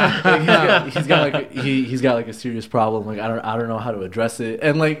wow. got, he's got like a serious problem. Like, I don't know how to address it."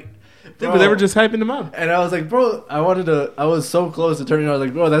 And like, But they were just hyping them up. and I was like, "Bro, I was so close to turning. I was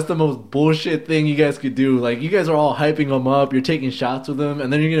like, bro, that's the most bullshit thing you guys could do. Like, you guys are all hyping him up. You're taking shots with him,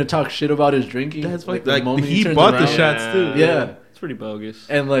 and then you're gonna talk shit about his drinking. That's like, like he turns bought the around. shots too. Yeah. It's pretty bogus.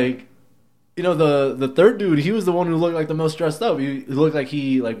 And like, you know, the 3rd dude, he was the one who looked like the most stressed up. He looked like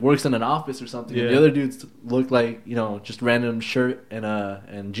he like works in an office or something. And Yeah. the other dudes looked like, you know, just random shirt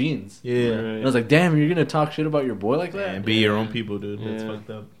and jeans. Yeah. And I was like, damn, you're gonna talk shit about your boy like that? And be your own people, dude. That's Yeah. fucked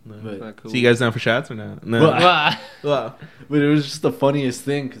up. No. But- Not cool. So you guys down for shots or not? No. Well, Wow. But it was just the funniest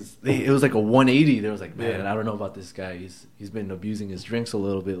thing because it was like a 180. There was like, man, Yeah. I don't know about this guy. He's been abusing his drinks a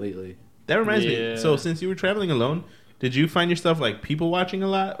little bit lately. That reminds me. Yeah. So since you were traveling alone, did you find yourself like people watching a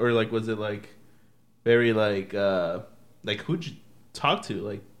lot, or like was it like very like who'd you talk to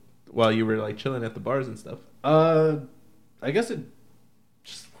like while you were like chilling at the bars and stuff? I guess it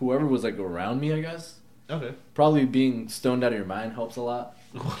just whoever was like around me. I guess Okay. probably being stoned out of your mind helps a lot.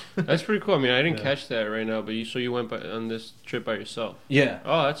 That's pretty cool. I mean, I didn't Yeah. catch that right now, but you went on this trip by yourself. Yeah.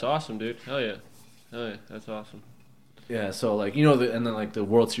 Oh, that's awesome, dude. Hell yeah, that's awesome. Yeah, so like and then like the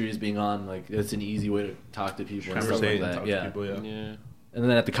World Series being on, like it's an easy way to talk to people and stuff like Conversate and that. talk Yeah, to people. Yeah. Yeah. and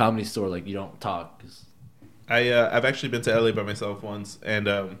then at the Comedy Store, like you don't talk. 'Cause- I've actually been to LA by myself once, and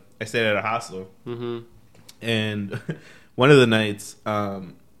I stayed at a hostel. Mm-hmm. And one of the nights,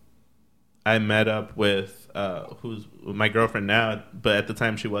 I met up with who's my girlfriend now, but at the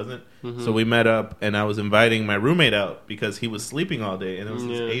time she wasn't. Mm-hmm. So we met up, and I was inviting my roommate out because he was sleeping all day, and it was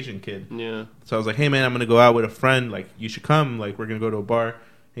this Yeah. Asian kid. Yeah. So I was like, "Hey man, I'm gonna go out with a friend. Like, you should come. Like, we're gonna go to a bar."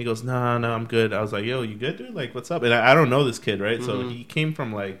 He goes, "No, I'm good." I was like, "Yo, you good, dude? Like, what's up?" And I don't know this kid, right? So Mhm. he came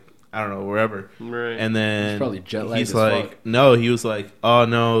from like I don't know wherever. Right. And then He's probably jet lagged he's as like, fuck. no, he was like, "Oh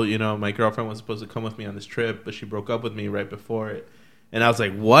no, you know, my girlfriend was supposed to come with me on this trip, but she broke up with me right before it." And I was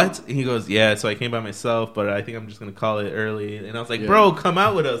like, "What?" And he goes, "Yeah, so I came by myself, but I think I'm just gonna call it early." And I was like, Yeah. "Bro, come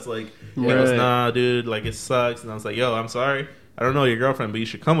out with us!" Like, he goes, Right. "Nah, dude, like it sucks." And I was like, "Yo, I'm sorry, I don't know your girlfriend, but you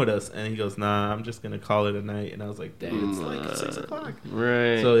should come with us." And he goes, "Nah, I'm just gonna call it a night." And I was like, "Damn, it's like 6:00."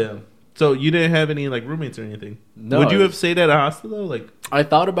 Right. So yeah, so you didn't have any like roommates or anything? No, Would you have stayed at a hostel though? Like, I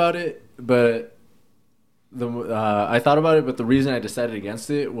thought about it, but the reason I decided against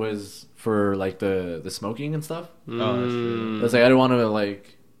it was for like the smoking and stuff. Oh, that's true. I was like, I didn't want to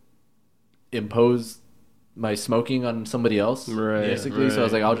like impose my smoking on somebody else, Right, basically. So I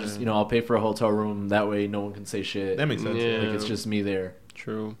was like, I'll just right. I'll pay for a hotel room. That way, no one can say shit. that makes sense. Yeah. Like it's just me there.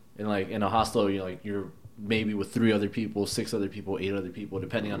 True. And like in a hostel, you're maybe with 3 other people, 6 other people, 8 other people,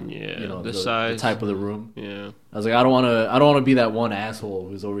 depending on Yeah, the size. the type of the room. Yeah. I was like, I don't want to be that one asshole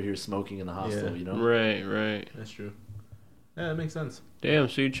who's over here smoking in the hostel. Yeah. You know? Right. Right. That's true. Yeah, that makes sense. Damn.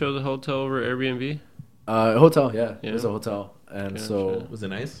 So you chose a hotel over Airbnb? A hotel, yeah. It Yeah. was a hotel, and Gotcha. so Was it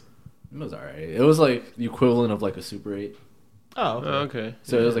nice? it was alright. It was like the equivalent of like a Super 8, Oh, okay. Oh, okay.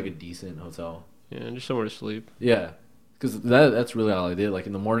 so yeah. it was like a decent hotel. Yeah, just somewhere to sleep. Yeah, because that's really all I did. Like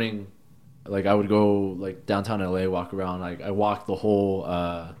in the morning, Like I would go like downtown LA, walk around. Like I walked the whole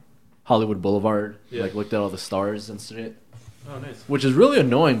Hollywood Boulevard. Yeah. Like looked at all the stars and shit. Oh, nice. Which is really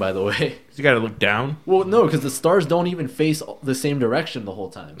annoying, by the way. You got to look down. Well, no, because the stars don't even face the same direction the whole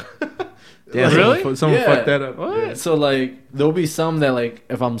time. Yeah, Really? Someone Yeah. fucked that up. What? Yeah. So like there'll be some that like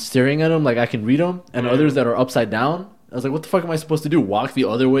if I'm staring at them, like I can read them, and others that are upside down. I was like, what the fuck am I supposed to do? Walk the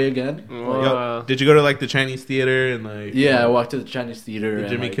other way again? Yo, did you go to like the Chinese theater and like Yeah, I walked to the Chinese theater the and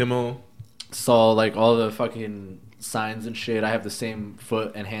Jimmy like, Kimmel? saw like all the fucking signs and shit. I have the same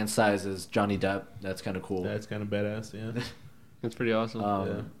foot and hand size as Johnny Depp. That's kind of cool. That's kind of badass. Yeah. That's pretty awesome.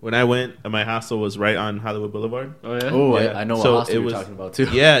 Yeah. When I went, my hostel was right on Hollywood Boulevard. Oh yeah. Oh, Yeah. I know what So hostel it you're was- talking about too.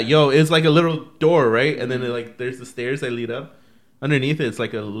 Yeah, yo, it's like a little door, right? And then like there's the stairs that lead up. Underneath it, it's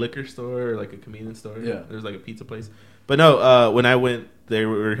like a liquor store or like a convenience store. Yeah. There's like a pizza place. But no, when I went, they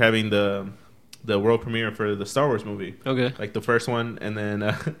were having the world premiere for the Star Wars movie, Okay. like the first one. And then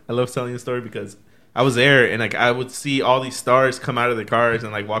I love telling the story because I was there and like I would see all these stars come out of the cars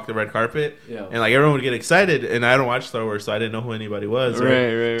and like walk the red carpet. Yeah. And like everyone would get excited, and I don't watch Star Wars, so I didn't know who anybody was.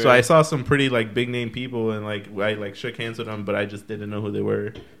 Right. So I saw some pretty like big name people, and like I like shook hands with them, but I just didn't know who they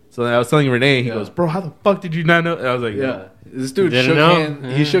were. So then I was telling Renee, he Yeah. goes, "Bro, how the fuck did you not know?" And I was like, Yeah, this dude Didn't shook know?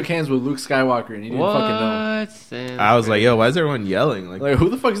 hands. He Yeah. shook hands with Luke Skywalker, and he didn't fucking know. What? I was like, "Yo, why is everyone yelling?" Like, who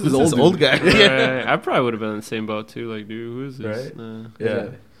the fuck is who's this this old old guy? Right. I probably would have been in the same boat too. Like, dude, who is this? Right? Yeah.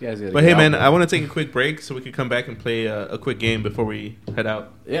 You guys gotta But get hey, out man, there. I want to take a quick break so we could come back and play a quick game before we head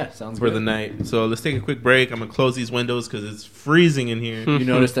out Yeah, sounds for good. the night. So let's take a quick break. I'm gonna close these windows because it's freezing in here. You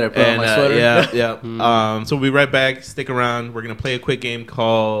noticed that I put on my sweater? yeah. So we'll be right back. Stick around. We're gonna play a quick game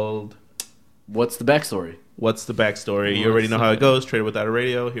called What's the backstory? What's the Backstory. You already know how it goes. Trader Without a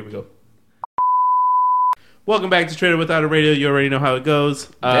Radio. Here we go. Welcome back to Trader Without a Radio. You already know how it goes.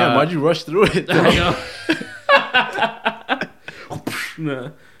 Damn, why'd you rush through it? Nah.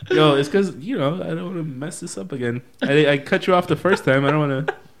 Yo, it's because I don't want to mess this up again. I cut you off the first time. I don't want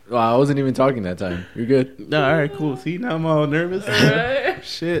to. Well, I wasn't even talking that time. You're good. No, all right, cool. See, now I'm all nervous.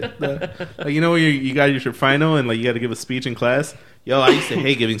 Shit. Like, you know when you got your final and like you got to give a speech in class. Yo, I used to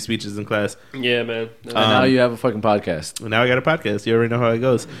hate giving speeches in class. Yeah, man. And now you have a fucking podcast. And now I got a podcast. You already know how it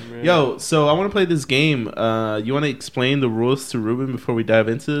goes. Yo, so I want to play this game. You want to explain the rules to Ruben before we dive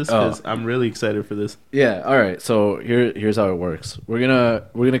into this? Because I'm really excited for this. Yeah. All right. So here's how it works. We're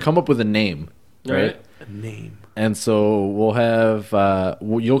gonna come up with a name, right? A name. And so we'll have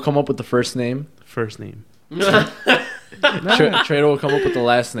you'll come up with the first name. First name. Trader will come up with the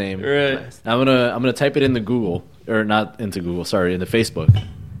last name. Right. I'm gonna type it into Google, or not into Google. Sorry, into Facebook.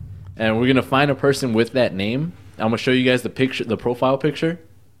 And we're gonna find a person with that name. I'm gonna show you guys the picture, the profile picture,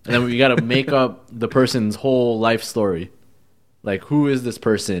 and then we gotta make up the person's whole life story. Like, who is this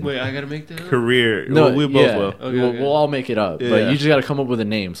person? Wait, I gotta make that up? Career. No, Well, we both yeah, will. Okay, we'll, okay. we'll all make it up, Yeah. but you just gotta come up with a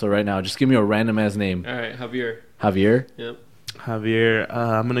name. So right now, just give me a random ass name. All right, Javier. Javier Yep. Javier.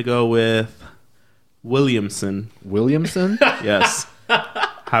 I'm going to go with Williamson. Williamson. Yes.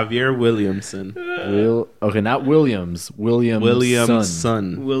 Javier Williamson. Okay, not Williams.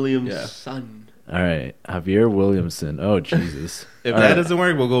 Williamson. William's Yeah. son. All right, Javier Williamson. Oh Jesus. If All that right. doesn't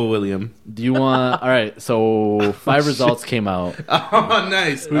work, we'll go with William. Do you want? All right, so 5 results came out. Oh,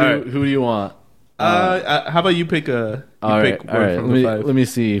 nice. Who, All right. who do you want? How about you pick a? You All pick right, all right. from the five. Let me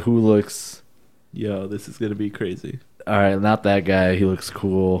see who looks. Yo, this is gonna be crazy. All right, not that guy. He looks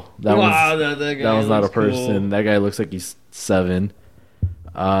cool. That Wow, one's that guy that one's not a looks cool. person. That guy looks like he's 7.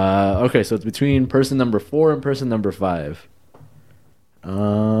 Okay, so it's between person number 4 and person number 5.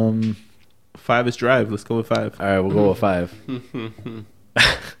 5 is Drive. Let's go with 5. All right, we'll go with 5.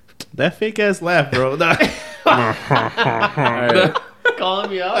 That fake ass laugh, bro. Nah. All right. Calling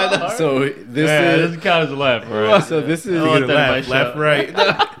me out. So this Yeah, is. doesn't count as a laugh, all right? So this is. I You're want gonna that in my laugh show.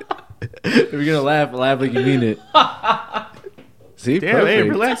 right. If you're gonna laugh like you mean it. See, Damn, hey, perfect.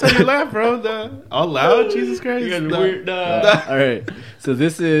 relax on your laugh, bro. All loud, Jesus Christ. You guys are Nah. weird. All right. So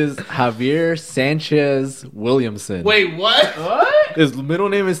this is Javier Sanchez Williamson. Wait, what? What? His middle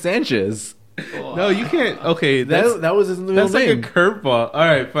name is Sanchez. No, you can't. Okay, that's That was his middle that's like a name. curveball. All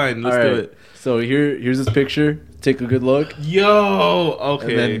right, fine. Let's All do right. it. So here's his picture. Take a good look, Yo, okay.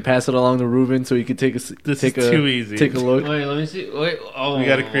 and then pass it along to Ruben so he could take a This take is a too easy. Take a look. Wait, let me see. Wait, oh, We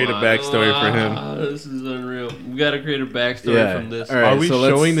gotta create a backstory for him. wow, This is unreal. We gotta create a backstory Yeah. from this. All right. Are we so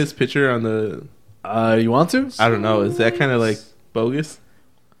let's- showing this picture on the? You want to? I don't know. Is that kind of like bogus?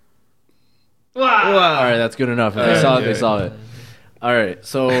 Wow. All right, that's good enough. If they saw it, they saw it. All right,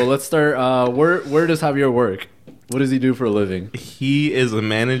 so let's start. Where does Javier work? What does he do for a living? He is a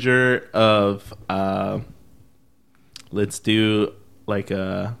manager of. Let's do like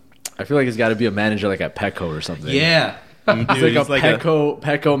a. I feel like he's got to be a manager like at Petco or something. Yeah, He's like a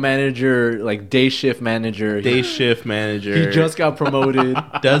Petco manager, like day shift manager. day shift manager. He just got promoted.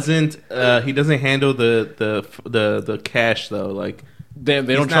 He doesn't handle the cash though. Like They don't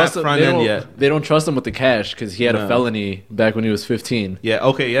not trust him. front end yet. They don't trust him with the cash because he had a No. felony back when he was 15. yeah,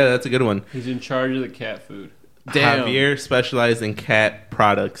 okay, yeah, that's a good one. He's in charge of the cat food. Damn. Javier specialized in cat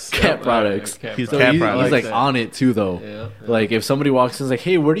products. Cat products. Cat He's So cat he's products. like on it too, though. Yeah. Like if somebody walks in, and is like,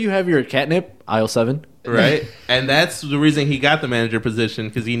 "Hey, where do you have your catnip?" Aisle 7. Right, and that's the reason he got the manager position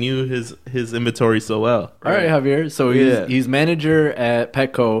because he knew his inventory so well. All right, Javier. So he's manager at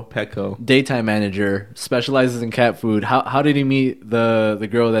Petco. daytime manager, specializes in cat food. How did he meet the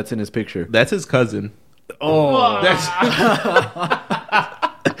girl that's in his picture? That's his cousin. Oh, That's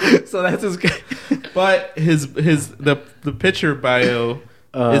so that's his. but the picture bio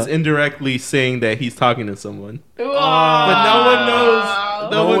is indirectly saying that he's talking to someone, but no one knows.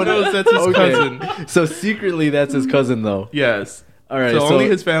 No one knows that's his cousin. So secretly, that's his cousin, though. Yes. All right. So only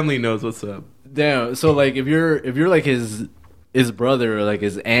his family knows what's up. Damn. So like, if you're like his brother or like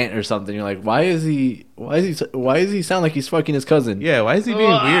his aunt or something, you're like, why does he sound like he's fucking his cousin? Yeah. Why is he being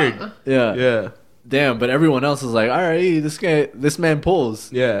weird? Yeah. Yeah. Damn. But everyone else is like, all right, this man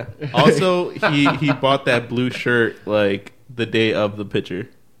pulls. Yeah. Also, he bought that blue shirt like the day of the picture.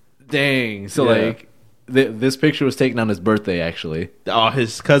 Dang. So Yeah. like, this picture was taken on his birthday. Actually, Oh,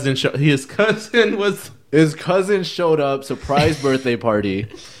 his cousin was. his cousin showed up, surprise birthday party,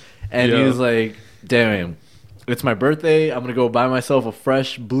 and he Yeah. was like, damn. It's my birthday. I'm gonna go buy myself a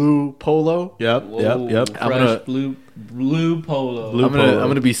fresh blue polo. Yep. Whoa, I'm Fresh gonna- blue polo. Blue- I'm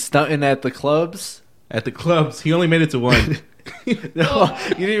gonna be stunting at the clubs. At the clubs, he only made it to one. No,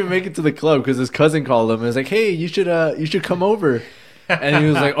 he didn't even make it to the club because his cousin called him and was like, "Hey, you should come over." And he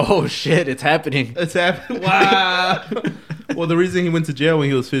was like, "Oh shit, it's happening." It's happened. Wow. Well, the reason he went to jail when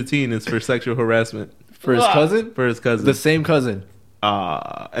he was 15 is for sexual harassment For his cousin? for his cousin. The same cousin.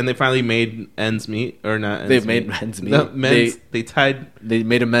 And they finally made ends meet, or not? They've made ends meet. No, they tied. They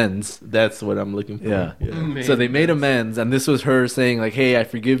made amends. That's what I'm looking for. Yeah. Man. So they made amends, and this was her saying like, "Hey, I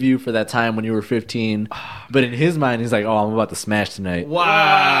forgive you for that time when you were 15." But in his mind, he's like, "Oh, I'm about to smash tonight."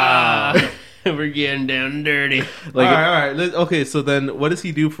 Wow. We're getting down dirty. Like, all right. Okay, so then what does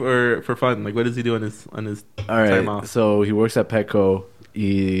he do for fun? Like, what does he do on his all time right. off? So he works at Petco.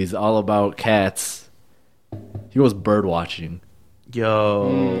 He's all about cats. He goes bird watching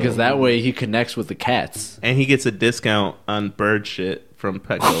Yo. because that way he connects with the cats. And he gets a discount on bird shit from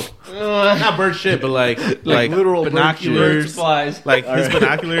Petco. Not bird shit, but like literal bird binoculars. Supplies. Like his All right.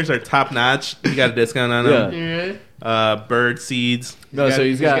 binoculars are top notch. He got a discount on them. Yeah. Bird seeds. No, so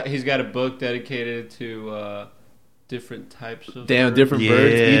he's got he's got a book dedicated to different types of damn birds. different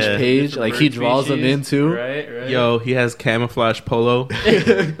birds Yeah. each page. Different Like he bird draws them species. into. Right. Yo, he has camouflage polo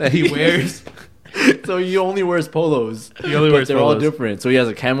that he wears. So he only wears polos. He only but wears they're all polos. different. So he has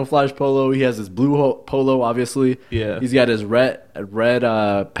a camouflage polo. He has his blue polo, obviously. Yeah. He's got his red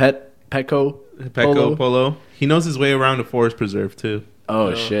Petco Petco polo. He knows his way around the forest preserve too.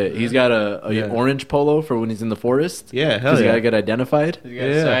 Oh shit! He's got a Yeah. orange polo for when he's in the forest. Yeah, hell Because he yeah. gotta get identified. He's got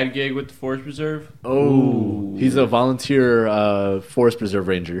Yeah. a side gig with the Forest Preserve. Oh, he's a volunteer forest preserve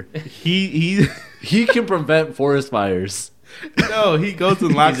ranger. He He can prevent forest fires. no, he goes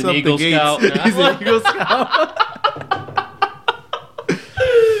and locks He's an up Eagle the gates. Scout. He's an Eagle Scout.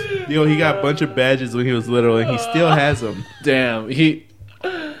 Yo, he got a bunch of badges when he was little, and he still has them. Damn, he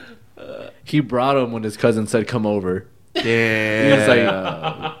brought him when his cousin said come over. He Damn. was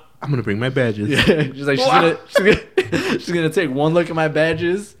like, I'm gonna bring my badges. she's like, she's gonna take one look at my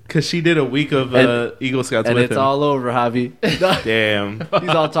badges, Cause she did a week of And- Eagle Scouts and with it's him. all over, Javi. Damn. He's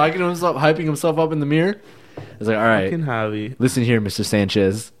all talking to himself, hyping himself up in the mirror. It's like, all right, Fucking Javi. listen here, Mr.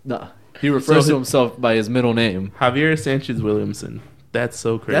 Sanchez. No, he refers So- to himself by his middle name. Javier Sanchez Williamson. That's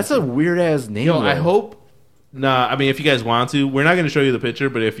so crazy. That's a weird ass name. Yo, I though. hope. Nah, I mean, if you guys want to, we're not going to show you the picture,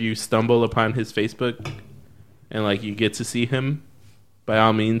 but if you stumble upon his Facebook and like you get to see him, by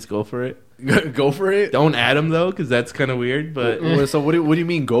all means, go for it. Go for it. Don't add him though, because that's kind of weird. But So what do you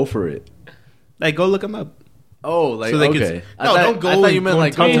mean? Go for it. like, go look him up. Oh, like So they could- okay. No, don't go I thought you and meant go like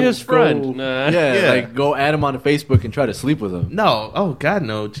and talk go to his go- friend. Nah. Yeah, Yeah. like go add him on Facebook and try to sleep with him. No, oh God,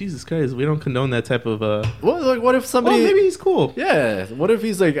 no, Jesus Christ, we don't condone that type of. What? Like, what if somebody? Well, maybe he's cool. Yeah. What if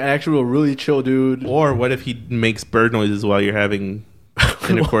he's like an actual really chill dude? Or what if he makes bird noises while you're having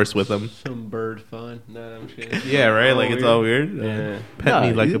intercourse with him? Some bird fun. Nah, I'm just kidding. Yeah, right. Like it's all weird. Yeah. Pet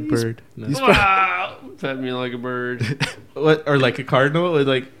me Nah, like a he's- bird. No. he's- Wow. Pet me like a bird. What, or like a cardinal? Or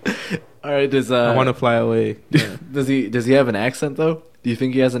like All right. Does I want to fly away. Yeah. does he have an accent though? Do you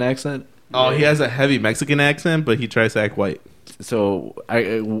think he has an accent? Oh, he has a heavy Mexican accent, but he tries to act white. So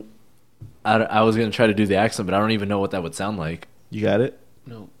I was gonna try to do the accent, but I don't even know what that would sound like. You got it.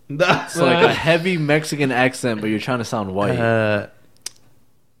 No. It's like a heavy Mexican accent, but you're trying to sound white.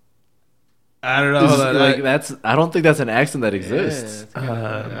 I don't know. Like that's. I don't think that's an accent that exists.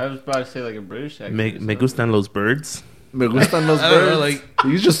 I was about to say like a British accent. Me gustan los birds. Me gustan los I don't know, birds.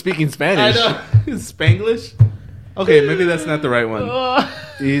 He's just speaking Spanish. Spanglish. Okay, maybe that's not the right one.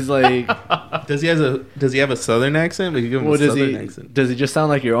 He's like, Does he have a southern accent? We could give him what a does southern he? accent. Does he just sound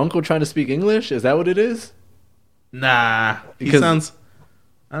like your uncle trying to speak English? Is that what it is? Nah, he Because- sounds.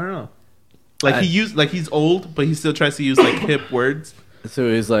 I don't know. Like he's old, but he still tries to use like hip words. So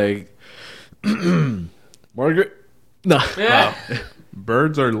he's like, Margaret. No. Yeah.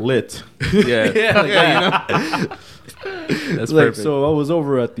 Birds are lit. Yeah, Yeah, like you know. That's Like, perfect. so I was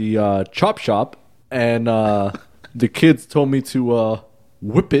over at the chop shop, and the kids told me to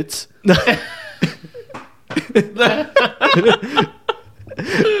whip it.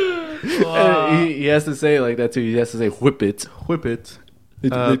 He has to say it like that too. He has to say whip it. Whip it.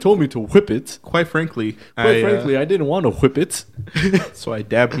 They told me to whip it. Quite frankly, Quite frankly, I didn't want to whip it. so I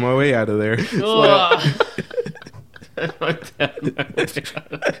dabbed my way out of there. How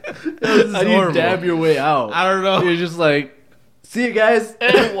do you dab your way out? I don't know. You're just like, see you guys.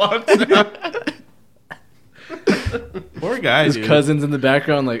 Poor guy, His dude. cousin's in the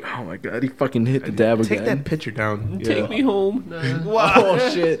background, like, oh my god, he fucking hit the dab Take again. that picture down. Take me home. Nah. Oh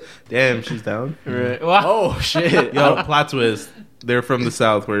shit! Damn, she's down. Right. Wow. Oh shit! Yo, plot twist. They're from the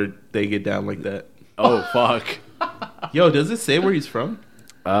South where they get down like that. Oh fuck! Yo, does it say where he's from?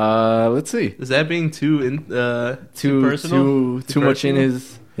 Let's see. Is that being too Too personal? too much in personal?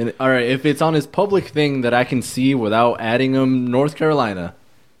 his. All right, if it's on his public thing that I can see without adding him, North Carolina.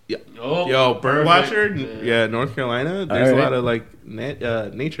 Oh, Yo, Birdwatcher? perfect. Yeah, North Carolina. There's a Alright. lot of like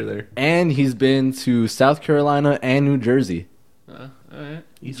nature there. And he's been to South Carolina and New Jersey. All right.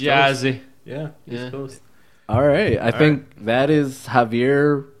 East Jazzy. Coast. Yeah, Yeah. East Coast. All right, I think that is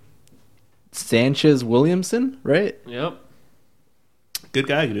Javier Sanchez Williamson, right? Yep. Good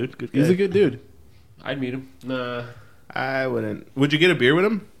guy, dude. Good guy. He's a good dude. I'd meet him. Nah. I wouldn't. Would you get a beer with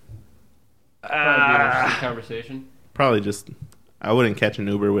him? Probably be an interesting conversation. Probably just. I wouldn't catch an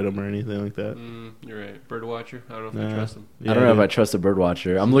Uber with him or anything like that. You're right. Birdwatcher. I don't know if Nah. I trust him. I don't know if I trust a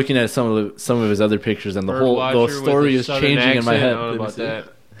birdwatcher. I'm looking at some of his other pictures, and the Birdwatcher story with a is southern changing in my accent, head. I don't know Let about me see.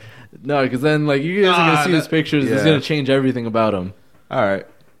 that. No, because then like you guys are gonna see his pictures. It's yeah. gonna change everything about him. All right.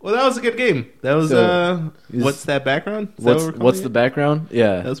 Well, that was a good game. That was So, what's that background? Is that what we're What's calling the it? background?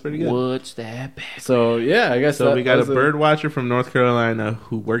 Yeah. That was pretty good. What's that? So yeah, I guess So that we got a was bird watcher from North Carolina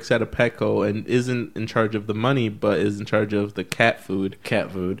who works at a Petco and isn't in charge of the money, but is in charge of the cat food.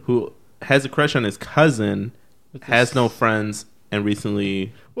 cat food. Who has a crush on his cousin, has no friends, and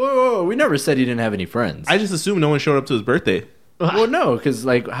recently. Whoa, we never said he didn't have any friends. I just assumed no one showed up to his birthday. well, no, because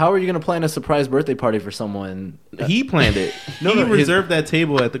like, how are you gonna plan a surprise birthday party for someone? He planned it. No, he no, his- reserved that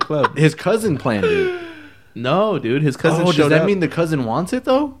table at the club. His cousin planned it. No, dude, his cousin Oh, showed does that up. mean the cousin wants it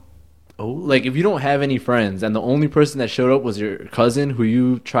though? Oh, Like, if you don't have any friends and the only person that showed up was your cousin who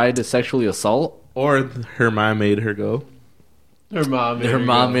you tried to sexually assault, or her mom made her go. Her mom made her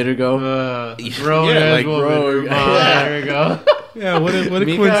mom made her go. Grown Yeah, ass like, woman. bro, Her mom yeah. made her go. Yeah, what a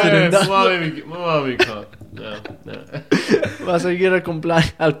Mika, coincidence. My mom made me come. No. Vas a ir al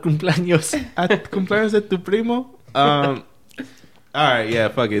cumpleaños. At cumpleaños de tu primo. All right, yeah,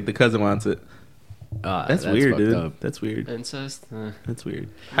 fuck it. The cousin wants it. That's weird, fucked dude. up. That's weird. Incest. That's weird.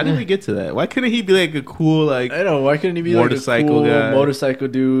 How did we get to that? Why couldn't he be like a cool like? I know. Why couldn't he be Motorcycle like a cool guy. motorcycle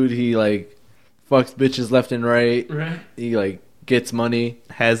dude? He like fucks bitches left and right. Right. He like gets money.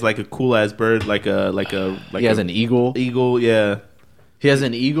 Has like a cool ass bird, like He has an eagle. eagle. Yeah, He has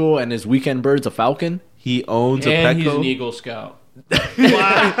an eagle, and his weekend bird's a falcon. he owns And a he's an Petco. Eagle Scout.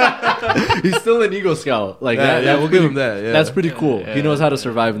 He's still an Eagle Scout. Like Yeah, that. yeah, That's we'll pretty- give him that. Yeah, That's pretty cool. Yeah, He knows how to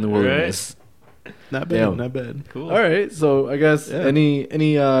survive in the Right. wilderness. not bad. Damn. Not bad. Cool. All right. So I guess Yeah. any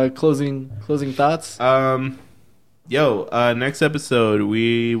closing thoughts? Next episode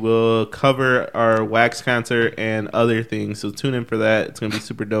we will cover our wax concert and other things. So tune in for that. It's gonna be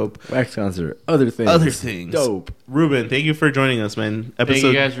super dope. Wax concert. Other things. Other things. Dope. Ruben, thank you for joining us, man. Thank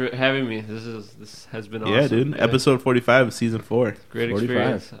you guys for having me. This has been awesome. Yeah, dude. Episode 45 of season 4. Great 45.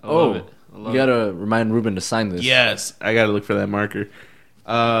 experience. I love it. I You love it. gotta remind Ruben to sign this. Yes, I gotta look for that marker.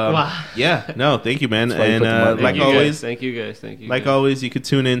 Wow. Yeah, no, thank you, man. That's why you And put the marker. Thank like you always, guys. Thank you guys. Thank you. like guys. always, you could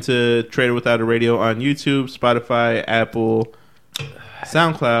tune into Trader Without a Radio on YouTube, Spotify, Apple,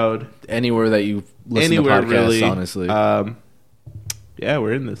 SoundCloud, Anywhere that you listen anywhere to podcasts, really. honestly. Yeah,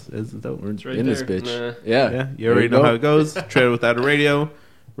 we're in this. It's dope. We're It's right in this there. bitch. Nah. Yeah. Yeah, you already know how it goes. Trader Without a Radio.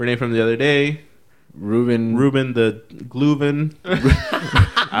 Renee from the other day. Ruben. Ruben the Gluven.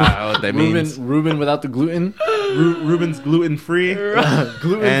 what that means. Reuben without the gluten. Reuben's gluten free.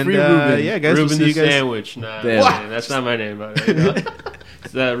 Gluten free Reuben. Yeah, guys, we'll Reuben see the you guys. sandwich. Nah, Damn. man, that's not my name. By the way, you know?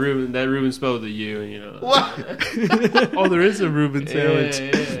 It's that Reuben spelled with a U. You know. What? Oh, there is a Reuben sandwich.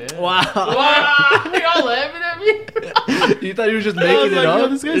 Yeah. Wow. Wow. Y'all laughing at me? You thought he was just I was making like, it yo, up?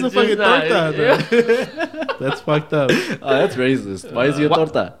 this guy's a It's fucking just torta. not- That's fucked up. Oh, that's racist. Why is he a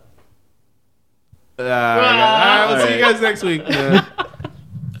torta? All right, we'll see you guys next week.